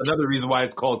 That's another reason why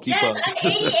it's called Keep Up. I'm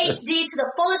ADHD to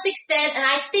the fullest extent, and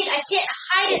I think I can't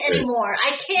hide it anymore.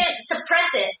 I can't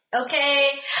suppress it.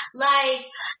 Okay, like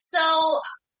so.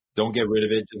 Don't get rid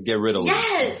of it. Just get rid of it.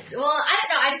 Yes. Well, I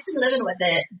don't know. I just been living with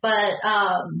it, but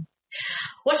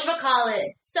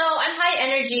whatchamacallit. So I'm high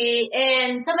energy,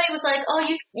 and somebody was like, "Oh,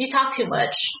 you talk too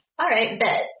much." All right,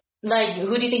 bet. Like,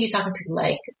 who do you think you're talking to?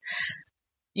 Like,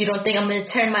 you don't think I'm going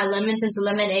to turn my lemons into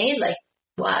lemonade? Like,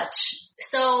 watch.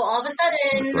 So, all of a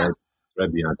sudden... That's right,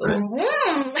 Beyonce.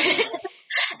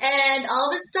 And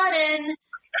all of a sudden,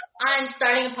 I'm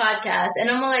starting a podcast. And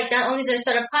I'm like, not only did I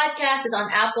start a podcast, it's on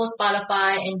Apple,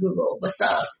 Spotify, and Google. What's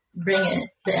up? Bring it.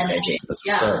 The energy.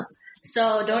 Yeah.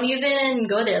 So, don't even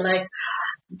go there. Like,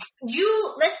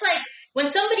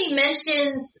 when somebody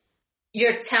mentions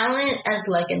your talent as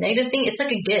like a negative thing, it's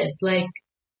like a gift. Like,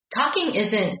 talking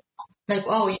isn't like,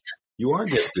 oh, you are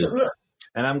gifted,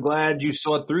 and I'm glad you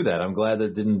saw through that. I'm glad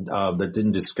that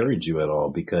didn't discourage you at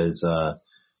all, because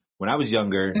when I was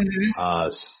younger,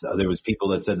 there was people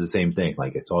that said the same thing,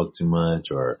 like I talk too much,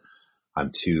 or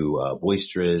I'm too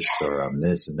boisterous, or I'm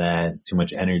this and that, too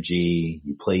much energy,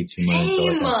 you play too much, all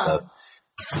that kind of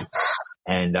stuff.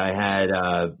 And I had,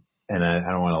 and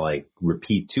I don't want to like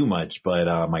repeat too much, but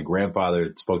my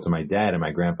grandfather spoke to my dad, and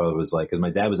my grandfather was like, because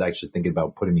my dad was actually thinking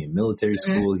about putting me in military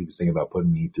school. He was thinking about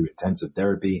putting me through intensive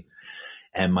therapy.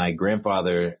 And my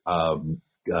grandfather,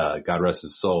 God rest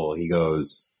his soul, he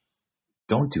goes,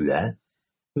 don't do that.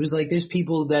 He was like, there's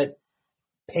people that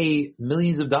pay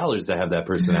millions of dollars to have that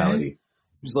personality.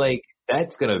 He was like,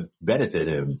 that's going to benefit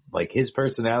him. Like his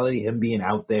personality, him being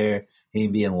out there,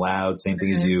 him being loud, same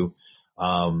thing as you.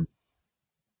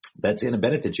 That's going to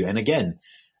benefit you. And again,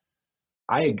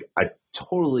 I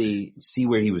totally see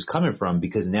where he was coming from,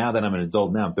 because now that I'm an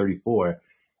adult, now I'm 34,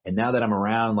 and now that I'm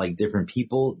around like different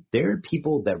people, there are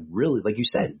people that really, like you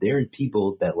said, there are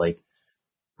people that like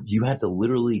you have to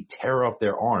literally tear off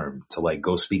their arm to like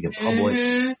go speak in public.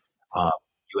 You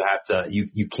have to,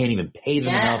 you can't even pay them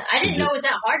enough. I didn't know it was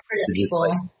that hard for the people.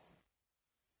 Like,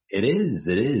 it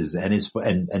is.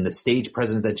 And the stage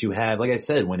presence that you have, like I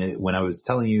said, when I was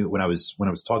telling you, when I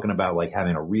was talking about like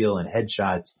having a reel and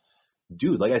headshots,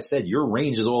 dude, like I said, your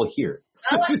range is all here.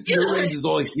 Your range is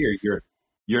all here.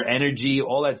 Your energy,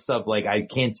 all that stuff. Like I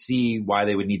can't see why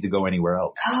they would need to go anywhere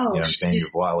else. You know what I'm saying? Your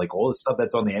blog, like all the stuff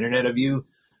that's on the internet of you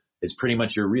is pretty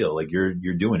much your reel. Like you're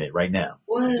doing it right now.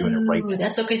 Whoa, you're doing it right now.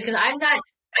 That's okay, because I'm not.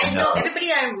 I know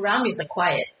everybody around me is like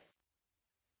quiet.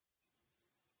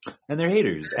 And they're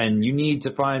haters. And you need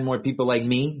to find more people like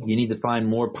me. You need to find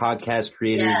more podcast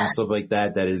creators and stuff like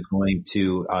that is going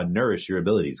to nourish your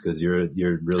abilities, because you're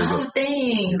really good.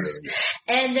 Thanks.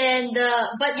 And then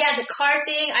the car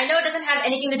thing, I know it doesn't have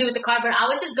anything to do with the car, but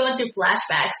I was just going through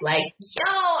flashbacks like,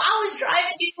 yo, I was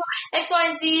driving you X, Y,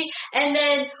 and Z, and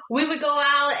then we would go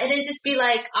out and it'd just be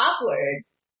like awkward.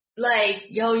 Like,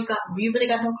 yo, you really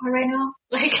got no car right now?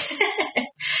 Like,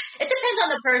 it depends on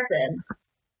the person.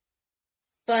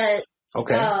 But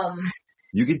okay,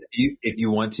 you could, if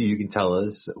you want to, you can tell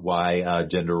us why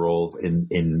gender roles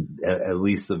in at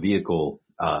least the vehicle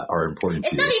are important.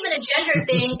 It's not even a gender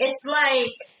thing. It's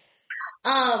like,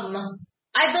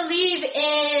 I believe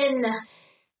in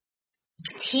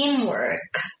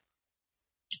teamwork,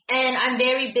 and I'm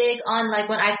very big on like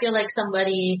when I feel like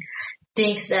somebody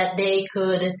thinks that they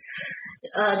could,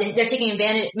 they're taking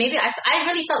advantage. Maybe I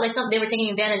really felt like they were taking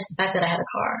advantage of the fact that I had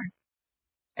a car.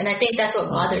 And I think that's what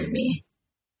bothered me.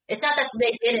 It's not that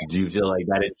they didn't. Do you feel like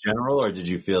that in general, or did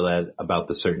you feel that about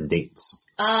the certain dates?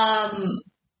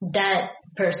 That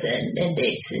person and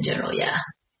dates in general, yeah.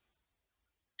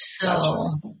 So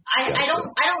gotcha. I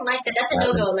don't like that. That's a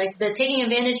no-go. Like the taking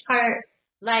advantage part.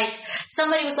 Like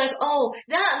somebody was like, oh,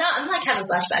 no, I'm like having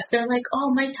flashbacks. They're like,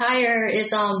 oh, my tire is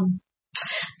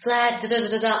flat.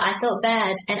 I felt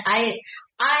bad, and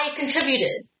I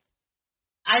contributed.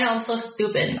 I know I'm so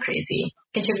stupid and crazy.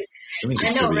 I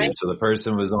know, right? So the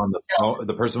person was on the phone.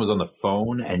 The person was on the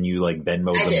phone, and you like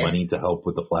Venmoed the money to help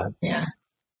with the flat. Yeah.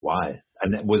 Why?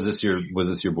 And was this your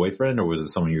boyfriend, or was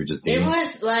it someone you were just dating? It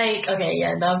was like, okay,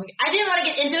 yeah, no, I didn't want to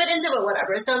get into it,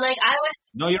 whatever. So like I was.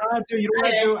 No, you don't have to. You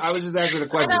don't have to. I was just asking a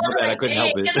question. I couldn't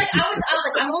help it. Like, I was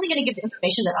like, I'm only gonna give the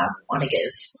information that I want to give.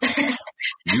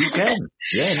 You can.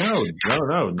 Yeah,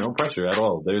 no pressure at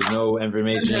all. There's no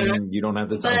information. You don't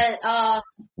have to tell. But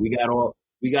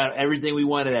we got everything we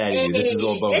wanted out of you. This is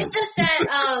all bonus. It's just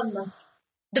that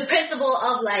the principle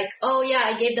of like, oh yeah,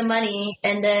 I gave the money,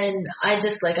 and then I'm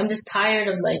just tired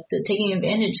of like the taking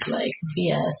advantage like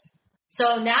BS.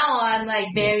 So now I'm like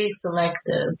very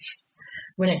selective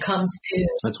when it comes to.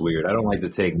 That's weird. I don't like to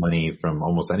take money from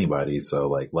almost anybody. So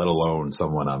like, let alone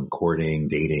someone I'm courting,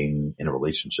 dating, in a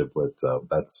relationship with.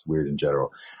 That's weird in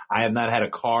general. I have not had a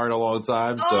car in a long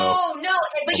time. Oh no,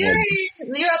 but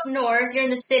you're up north. You're in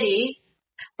the city.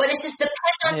 But it just depends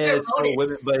on your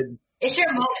motives. It's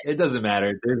your motive. It doesn't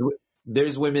matter.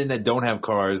 There's women that don't have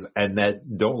cars and that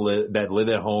live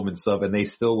at home and stuff, and they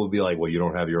still will be like, well, you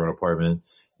don't have your own apartment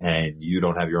and you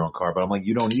don't have your own car. But I'm like,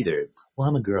 you don't either. Well,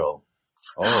 I'm a girl.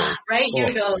 Oh, right. Here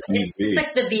we go. It's just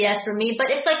like the BS for me, but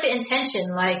it's like the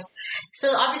intention. Like, so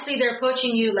obviously they're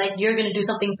approaching you like you're gonna do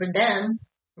something for them,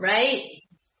 right?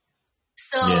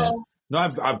 So. Yeah. No,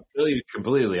 I really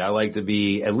completely. I like to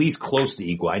be at least close to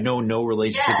equal. I know no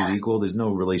relationship is equal. There's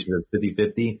no relationship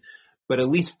 50-50. But at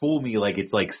least fool me like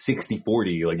it's like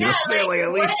 60-40. Like, you know, like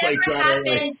at least like try to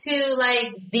like. To like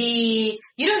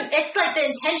it's like the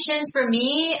intentions for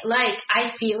me, like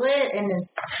I feel it, and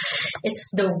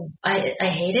I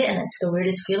hate it, and it's the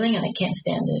weirdest feeling, and I can't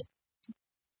stand it.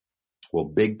 Well,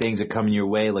 big things are coming your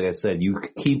way. Like I said, you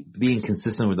keep being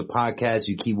consistent with the podcast.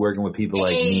 You keep working with people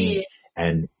like me,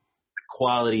 and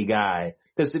quality guy.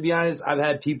 Because to be honest, I've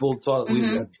had people talk,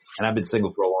 and I've been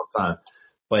single for a long time.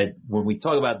 But when we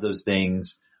talk about those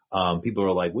things, people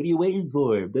are like, "What are you waiting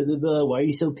for? Blah, blah, blah. Why are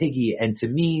you so picky?" And to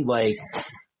me, like,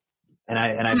 and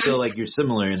I feel like you're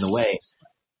similar in the way.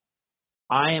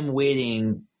 I am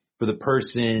waiting for the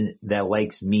person that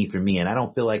likes me for me, and I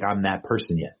don't feel like I'm that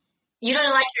person yet. You don't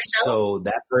like yourself? So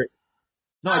that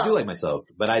no, I do like myself,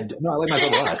 but I like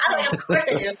myself a lot. Of course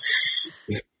I do.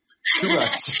 Too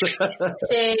much.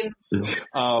 Same.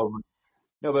 No,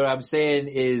 but what I'm saying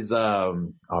is,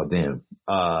 oh damn.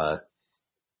 Oh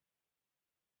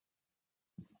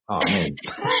man,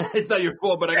 it's not your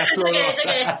fault, but I got thrown off.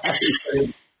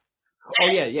 Oh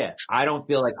yeah. I don't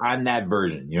feel like I'm that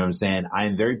version. You know what I'm saying? I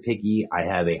am very picky. I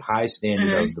have a high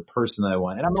standard of the person that I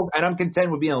want, and I'm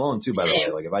content with being alone too. By the way,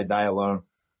 like if I die alone,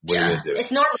 what are you gonna do?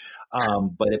 It's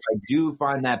normal. But if I do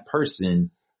find that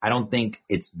person, I don't think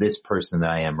it's this person that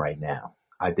I am right now.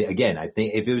 I think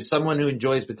if it was someone who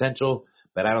enjoys potential,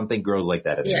 but I don't think girls like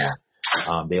that anymore.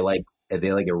 Yeah. They like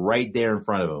it right there in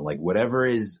front of them. Like whatever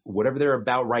they're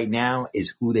about right now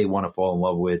is who they want to fall in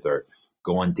love with or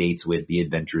go on dates with, be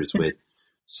adventurous with.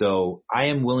 So I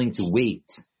am willing to wait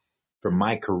for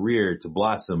my career to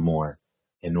blossom more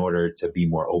in order to be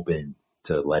more open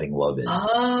to letting love in.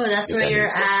 Oh, that's where you're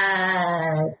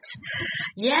at.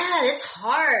 Yeah, it's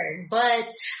hard. But,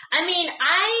 I mean,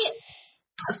 I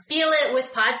feel it with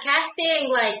podcasting,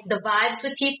 like the vibes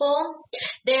with people.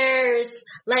 There's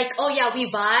like, oh yeah,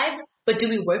 we vibe, but do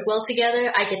we work well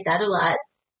together? I get that a lot.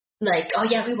 Like, oh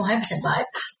yeah, we 100% vibe,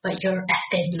 but you're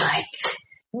effing like,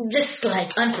 just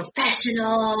like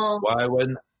unprofessional.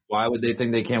 Why would they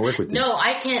think they can't work with you? No,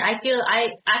 I can't.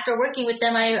 After working with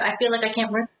them, I feel like I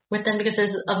can't work with them because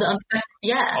of the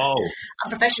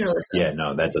unprofessionalism. Yeah,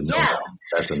 no, that's a no-no. Yeah.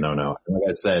 That's a no-no. Like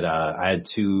I said, I had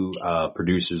 2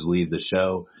 producers leave the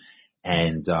show,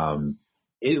 and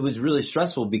it was really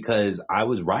stressful because I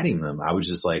was writing them. I was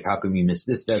just like, how come you missed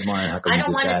this deadline? How come you did that?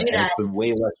 I don't want to do that. And it's been way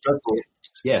less stressful.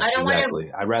 Yeah,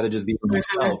 exactly. I'd rather just be for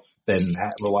myself than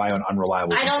rely on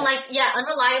unreliable people.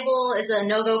 Unreliable is a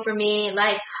no-go for me.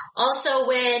 Like, also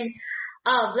when,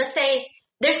 let's say,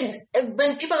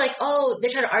 when people are like, oh,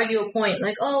 they try to argue a point,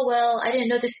 like, oh, well, I didn't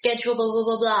know the schedule, blah, blah,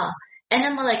 blah, blah. And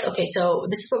I'm like, okay, so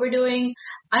this is what we're doing.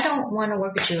 I don't want to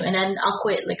work with you. And then I'll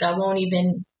quit. Like, I won't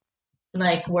even,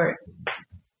 like, work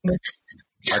with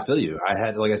this. I feel you. I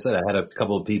had a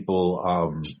couple of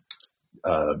people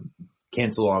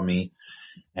cancel on me.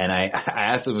 And I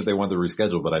asked them if they wanted to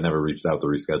reschedule, but I never reached out to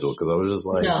reschedule because I was just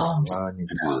like, I need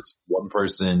to do this. One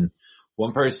person,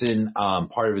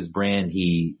 part of his brand,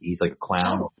 he's like a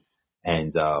clown,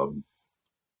 and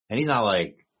he's not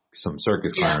like some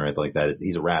circus clown or anything like that.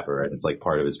 He's a rapper, and it's like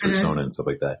part of his persona and stuff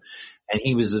like that. And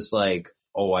he was just like,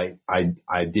 oh, I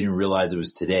didn't realize it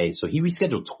was today, so he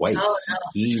rescheduled twice. Oh, no.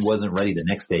 He wasn't ready the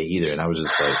next day either, and I was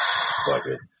just like, fuck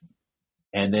it.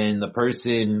 And then the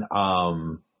person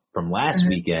from last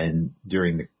weekend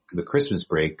during the Christmas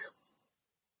break,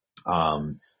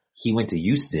 he went to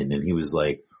Houston, and he was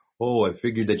like, oh, I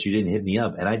figured that you didn't hit me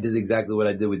up. And I did exactly what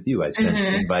I did with you. I sent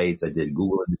invites. I did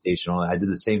Google invitation. I did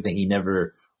the same thing. He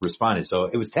never responded. So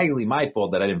it was technically my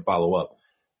fault that I didn't follow up.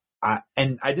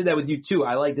 And I did that with you too.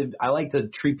 I like to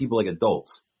treat people like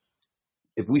adults.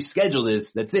 If we schedule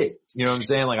this, that's it. You know what I'm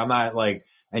saying? Like, I'm not like,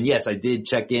 and yes, I did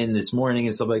check in this morning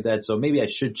and stuff like that. So maybe I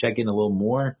should check in a little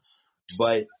more,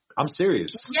 but I'm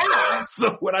serious. Yeah.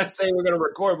 So when I say we're going to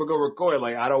record, we're going to record.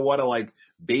 Like, I don't want to like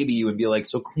baby you and be like,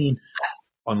 so clean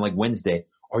on like Wednesday.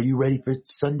 Are you ready for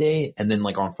Sunday? And then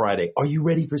like on Friday, are you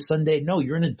ready for Sunday? No,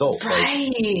 you're an adult. Right.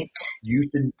 Like, you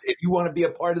should, if you want to be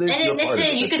a part of this, and you're a part of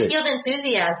it. You can feel the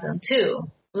enthusiasm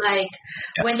too. Like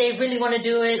when they really want to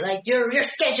do it, like you're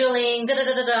scheduling,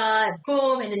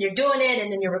 boom, and then you're doing it,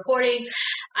 and then you're recording.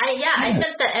 I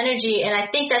sense that energy, and I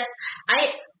think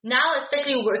now,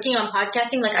 especially working on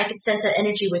podcasting, like I could sense that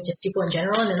energy with just people in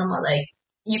general, and then I'm like,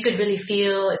 you could really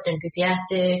feel if they're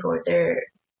enthusiastic or if they're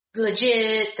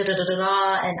legit,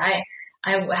 and I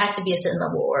have to be a certain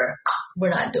level or we're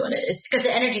not doing it. It's because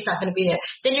the energy's not going to be there.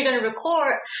 Then you're going to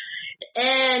record,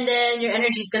 and then your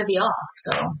energy's going to be off.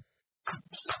 So.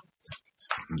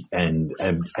 And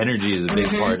energy is a big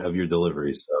part of your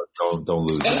delivery, so don't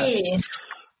lose that.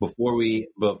 Before we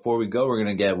go, we're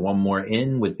gonna get one more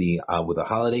in with a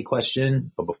holiday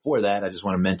question. But before that, I just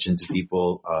want to mention to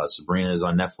people, Sabrina is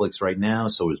on Netflix right now.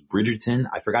 So is Bridgerton.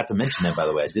 I forgot to mention that, by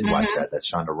the way. I did watch that. That's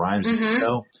Shonda Rhimes'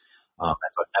 show.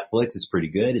 That's on Netflix. It's pretty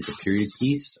good. It's a period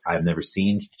piece. I've never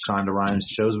seen Shonda Rhimes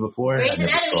shows before. I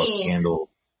never saw Scandal.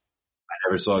 I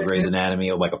never saw Grey's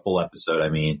Anatomy, like a full episode. I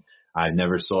mean, I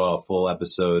never saw a full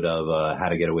episode of How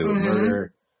to Get Away with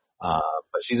Murder.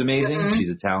 But she's amazing. Mhm. She's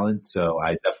a talent. So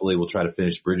I definitely will try to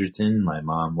finish Bridgerton. My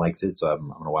mom likes it, so I'm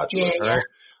going to watch it with her.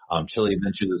 Chilly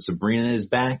Adventures of Sabrina is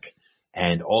back.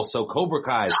 And also Cobra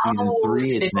Kai season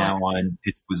 3. It's now on,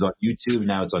 it was on YouTube.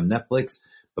 Now it's on Netflix.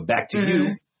 But back to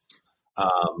you.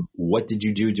 What did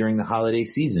you do during the holiday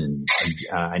season?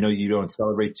 I know you don't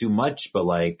celebrate too much, but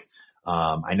like,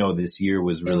 I know this year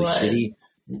was really shitty.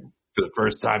 For the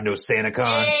first time, no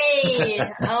SantaCon. Hey!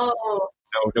 Oh.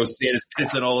 No Santa's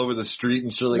pissing all over the street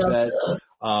and shit like that.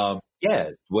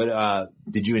 Yeah. What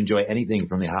did you enjoy anything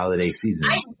from the holiday season,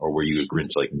 or were you a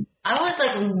Grinch like me? I was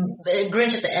like a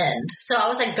Grinch at the end, so I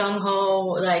was like gung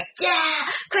ho, like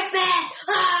Christmas!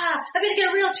 I'm gonna get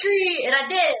a real tree, and I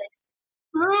did.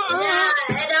 Yeah,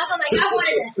 and I was like, I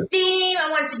wanted a theme. I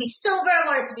wanted it to be silver. I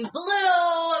wanted it to be blue.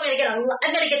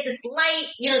 I'm gonna get this light,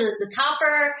 the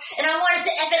topper, and I want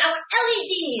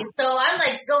LEDs. So I'm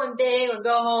like going big or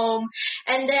go home,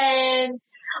 and then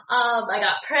I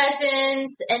got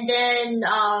presents, and then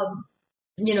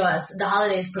as the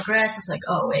holidays progressed, I was like,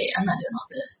 oh wait, I'm not doing all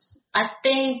this. I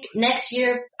think next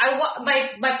year,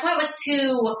 my point was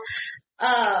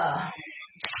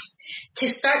to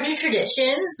start new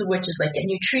traditions, which is like get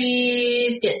new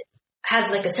trees, have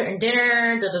like a certain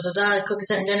dinner, cook a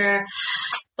certain dinner.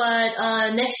 But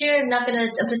next year, I'm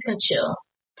just gonna chill,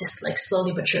 just like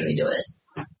slowly but surely do it.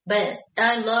 But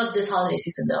I love this holiday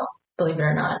season, though, believe it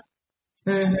or not.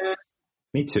 Mm-hmm.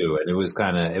 Me too, and it was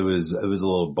a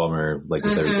little bummer, like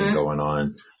with everything going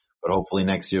on. But hopefully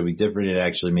next year will be different. It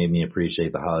actually made me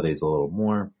appreciate the holidays a little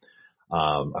more.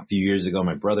 A few years ago,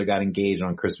 my brother got engaged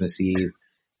on Christmas Eve.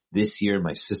 This year,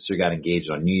 my sister got engaged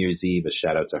on New Year's Eve. A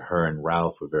shout out to her and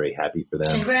Ralph. We're very happy for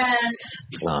them. Congrats.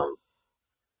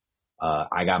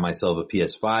 I got myself a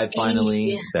PS5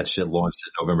 finally. That shit launched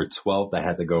November 12th. I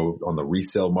had to go on the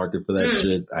resale market for that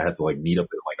shit. I had to like meet up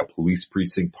in like a police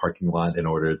precinct parking lot in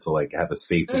order to like have a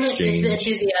safe exchange.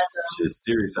 It's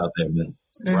serious out there, man.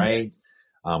 Right?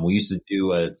 We used to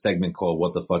do a segment called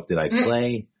What the Fuck Did I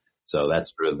Play? So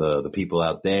that's for the people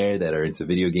out there that are into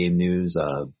video game news.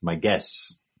 My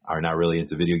guests are not really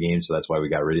into video games, so that's why we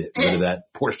got rid of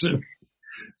that portion.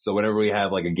 So whenever we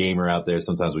have like a gamer out there,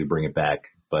 sometimes we bring it back.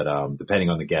 But depending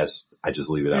on the guest, I just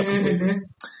leave it out completely.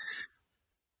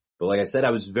 But like I said, I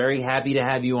was very happy to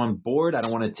have you on board. I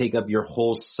don't want to take up your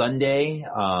whole Sunday.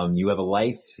 You have a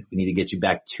life. We need to get you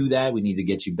back to that. We need to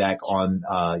get you back on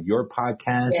your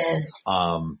podcast. Yes.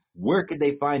 Where could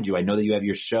they find you? I know that you have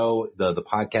your show, the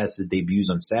podcast that debuts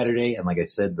on Saturday. And like I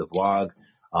said, the vlog,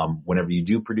 whenever you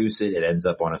do produce it, it ends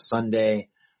up on a Sunday.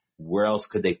 Where else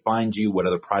could they find you? What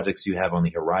other projects do you have on the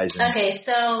horizon? Okay,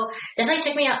 so definitely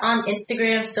check me out on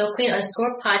Instagram,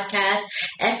 SoClean_podcast,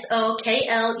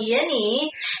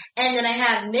 SOKLENE. And then I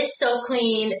have Miss So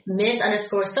Clean,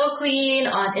 Miss_SoClean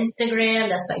on Instagram.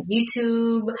 That's my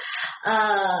YouTube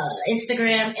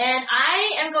Instagram. And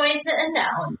I am going to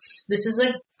announce, this is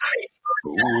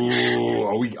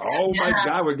Ooh, my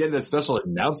God, we're getting a special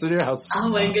announcer here. Oh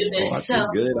my goodness. So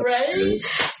good. Right? Good.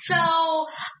 So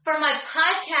for my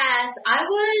podcast, I'm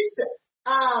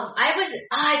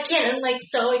like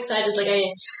so excited. Like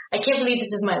I can't believe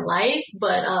this is my life,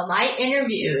 but I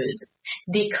interviewed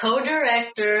the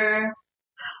co-director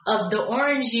of The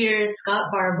Orange Years,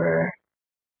 Scott Barber.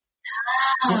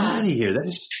 Get out of here. That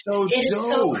is so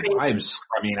dope.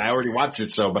 I already watched your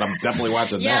show, but I'm definitely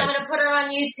watching that. Yeah, I'm going to put it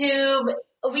on YouTube.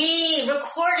 We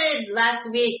recorded last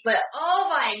week, but oh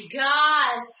my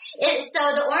gosh.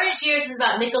 So The Orange Years is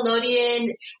about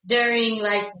Nickelodeon during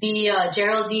like the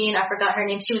Geraldine, I forgot her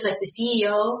name. She was like the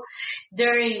CEO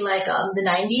during like the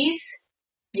 90s.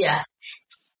 Yeah.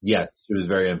 Yes, she was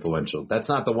very influential. That's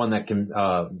not the one that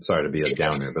sorry to be a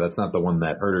downer, but that's not the one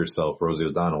that hurt herself, Rosie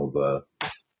O'Donnell's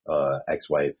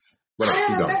ex-wife. Whatever,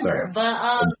 I don't remember,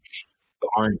 but The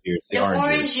Orange Years. The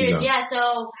Orange Years, yeah.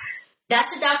 So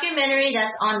that's a documentary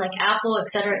that's on like Apple, et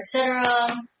cetera,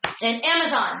 and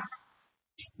Amazon.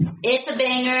 It's a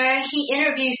banger. He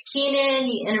interviews Keenan.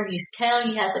 He interviews Kel.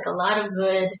 He has like a lot of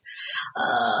good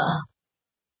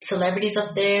celebrities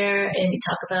up there, and we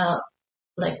talk about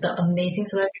like the amazing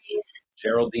celebrities.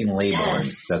 Geraldine Laybourne,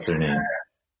 yes. That's her name.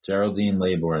 Geraldine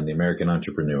Laybourne, the American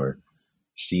entrepreneur.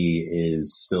 She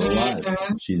is still alive.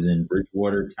 Mm-hmm. She's in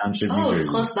Bridgewater Township, New Jersey.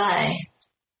 Close by.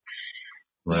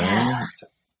 Right. Yeah.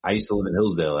 I used to live in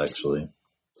Hillsdale, actually,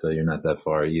 so you're not that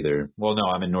far either. Well, no,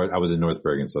 I was in North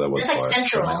Bergen, so that was far. Like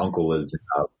central. My uncle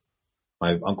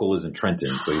lives in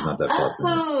Trenton, so he's not that far from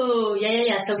me. Oh,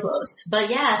 yeah, so close. But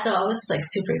yeah, so I was like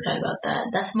super excited about that.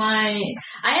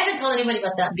 I haven't told anybody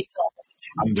about that because.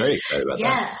 I'm very excited about that.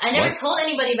 Yeah, I never told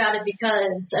anybody about it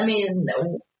because, I mean,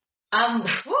 I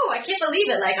can't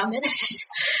believe it. Like, I'm in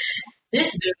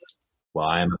this dude. Well,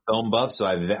 I'm a film buff, so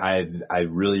I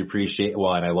really appreciate.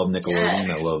 Well, and I love Nickelodeon.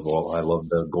 Yeah. I love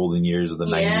the golden years of the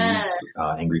Yeah.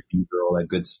 '90s, Angry Fever, all that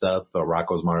good stuff.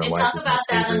 Rocko's Modern And Life. talk was about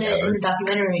my that in favorite ever. the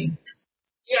documentary.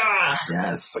 Yeah.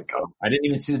 Yes, I didn't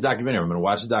even see the documentary. I'm going to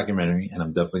watch the documentary, and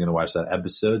I'm definitely going to watch that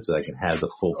episode so I can have the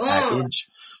full package.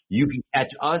 You can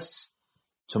catch us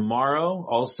tomorrow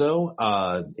also.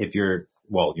 If you're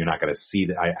not going to see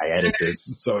that. I edit this,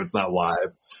 so it's not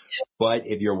live. But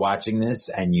if you're watching this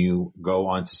and you go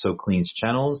onto So Clean's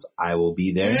channels, I will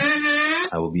be there.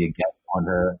 Mm-hmm. I will be a guest on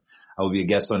her. I will be a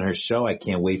guest on her show. I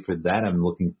can't wait for that. I'm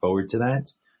looking forward to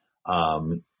that.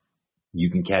 You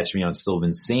can catch me on Still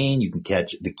Insane. You can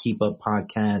catch the Keep Up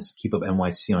podcast, Keep Up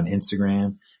NYC on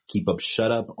Instagram, Keep Up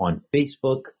Shut Up on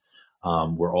Facebook.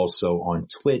 We're also on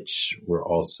Twitch. We're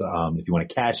also, if you want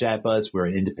to cash app us, we're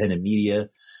an independent media.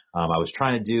 I was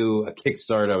trying to do a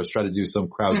Kickstarter. I was trying to do some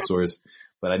crowdsource,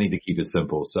 but I need to keep it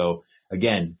simple. So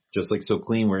again, just like So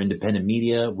Clean, we're independent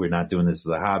media. We're not doing this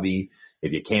as a hobby.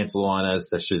 If you cancel on us,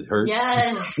 that shit hurts.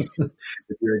 Yes.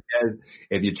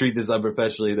 If you treat this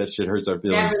unprofessionally, that shit hurts our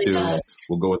feelings really too. does.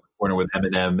 We'll go in the corner with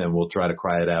Eminem and we'll try to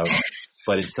cry it out.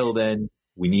 But until then,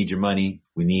 we need your money.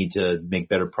 We need to make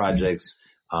better projects.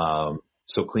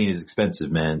 So Clean is expensive,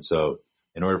 man. So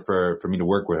in order for me to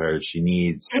work with her, she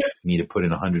needs me to put in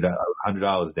 $100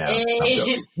 down.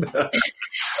 Hey.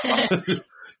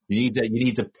 You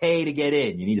need to pay to get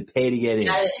in. You need to pay to get in.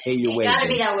 Pay your way. Gotta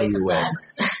be that way sometimes.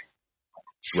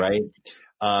 Right?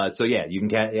 So yeah, you can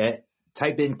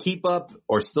type in Keep Up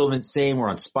or Still Insane. We're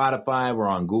on Spotify. We're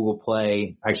on Google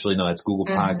Play. Actually, no, that's Google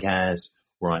Podcasts.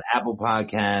 We're on Apple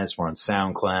Podcasts. We're on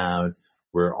SoundCloud.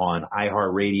 We're on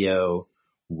iHeartRadio.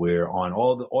 We're on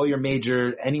all your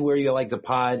major, anywhere you like the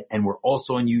pod. And we're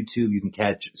also on YouTube. You can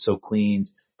catch So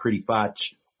Clean's Pretty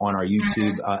Fotch on our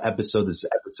YouTube episode. This is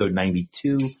episode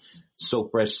 92. So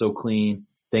fresh, so clean.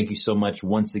 Thank you so much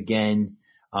once again.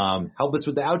 Help us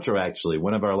with the outro, actually.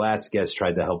 One of our last guests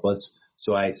tried to help us.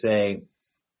 So I say,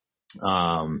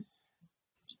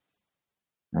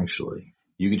 actually,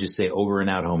 you could just say over and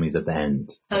out, homies, at the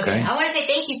end. Okay. I want to say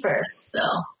thank you first,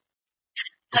 though.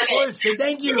 Of course, say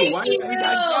thank you. Why did we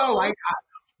not go?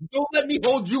 Don't let me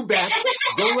hold you back.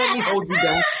 Don't let me hold you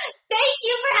back. Thank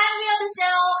you for having me on the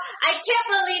show. I can't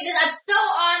believe this. I'm so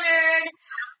honored.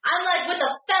 I'm like with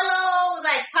a fellow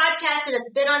podcaster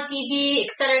that's been on TV,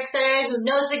 et cetera, who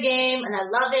knows the game, and I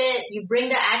love it. You bring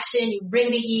the action, you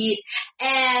bring the heat,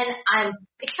 and I'm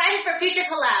excited for future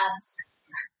collabs.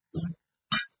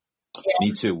 Yeah.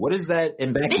 Me too. What is that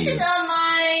in Becky? This is on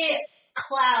my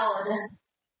cloud.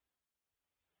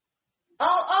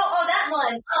 Oh, that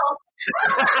one. Oh.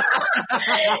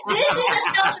 This is a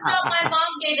thumbs up. My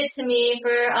mom gave it to me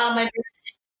for my birthday.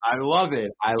 I love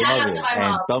it.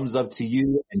 And thumbs up to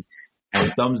you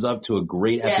and thumbs up to a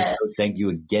great episode. Thank you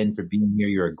again for being here.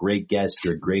 You're a great guest.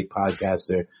 You're a great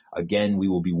podcaster. Again, we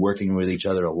will be working with each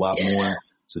other a lot more.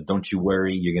 So don't you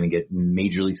worry. You're going to get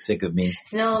majorly sick of me.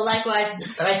 No, likewise,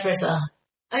 vice versa.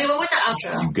 Okay, well, what's the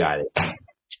outro? You got it.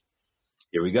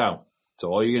 Here we go. So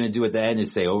all you're going to do at the end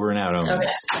is say over and out.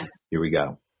 Okay. Here we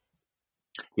go.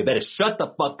 You better shut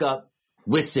the fuck up.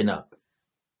 Listen up.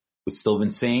 With Still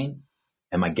Insane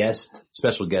and my guest,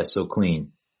 special guest, So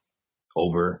Clean.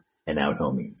 Over and out,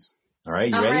 homies. All right,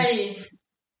 you ready?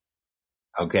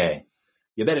 Okay.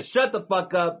 You better shut the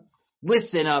fuck up.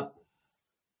 Listen up.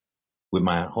 With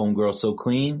my homegirl, So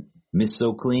Clean, Miss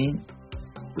So Clean,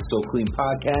 the So Clean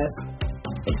podcast,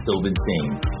 and Still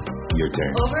Insane. Your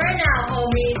turn. Over and out,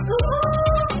 homies.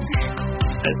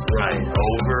 That's right.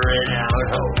 Over and out,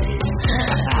 homies.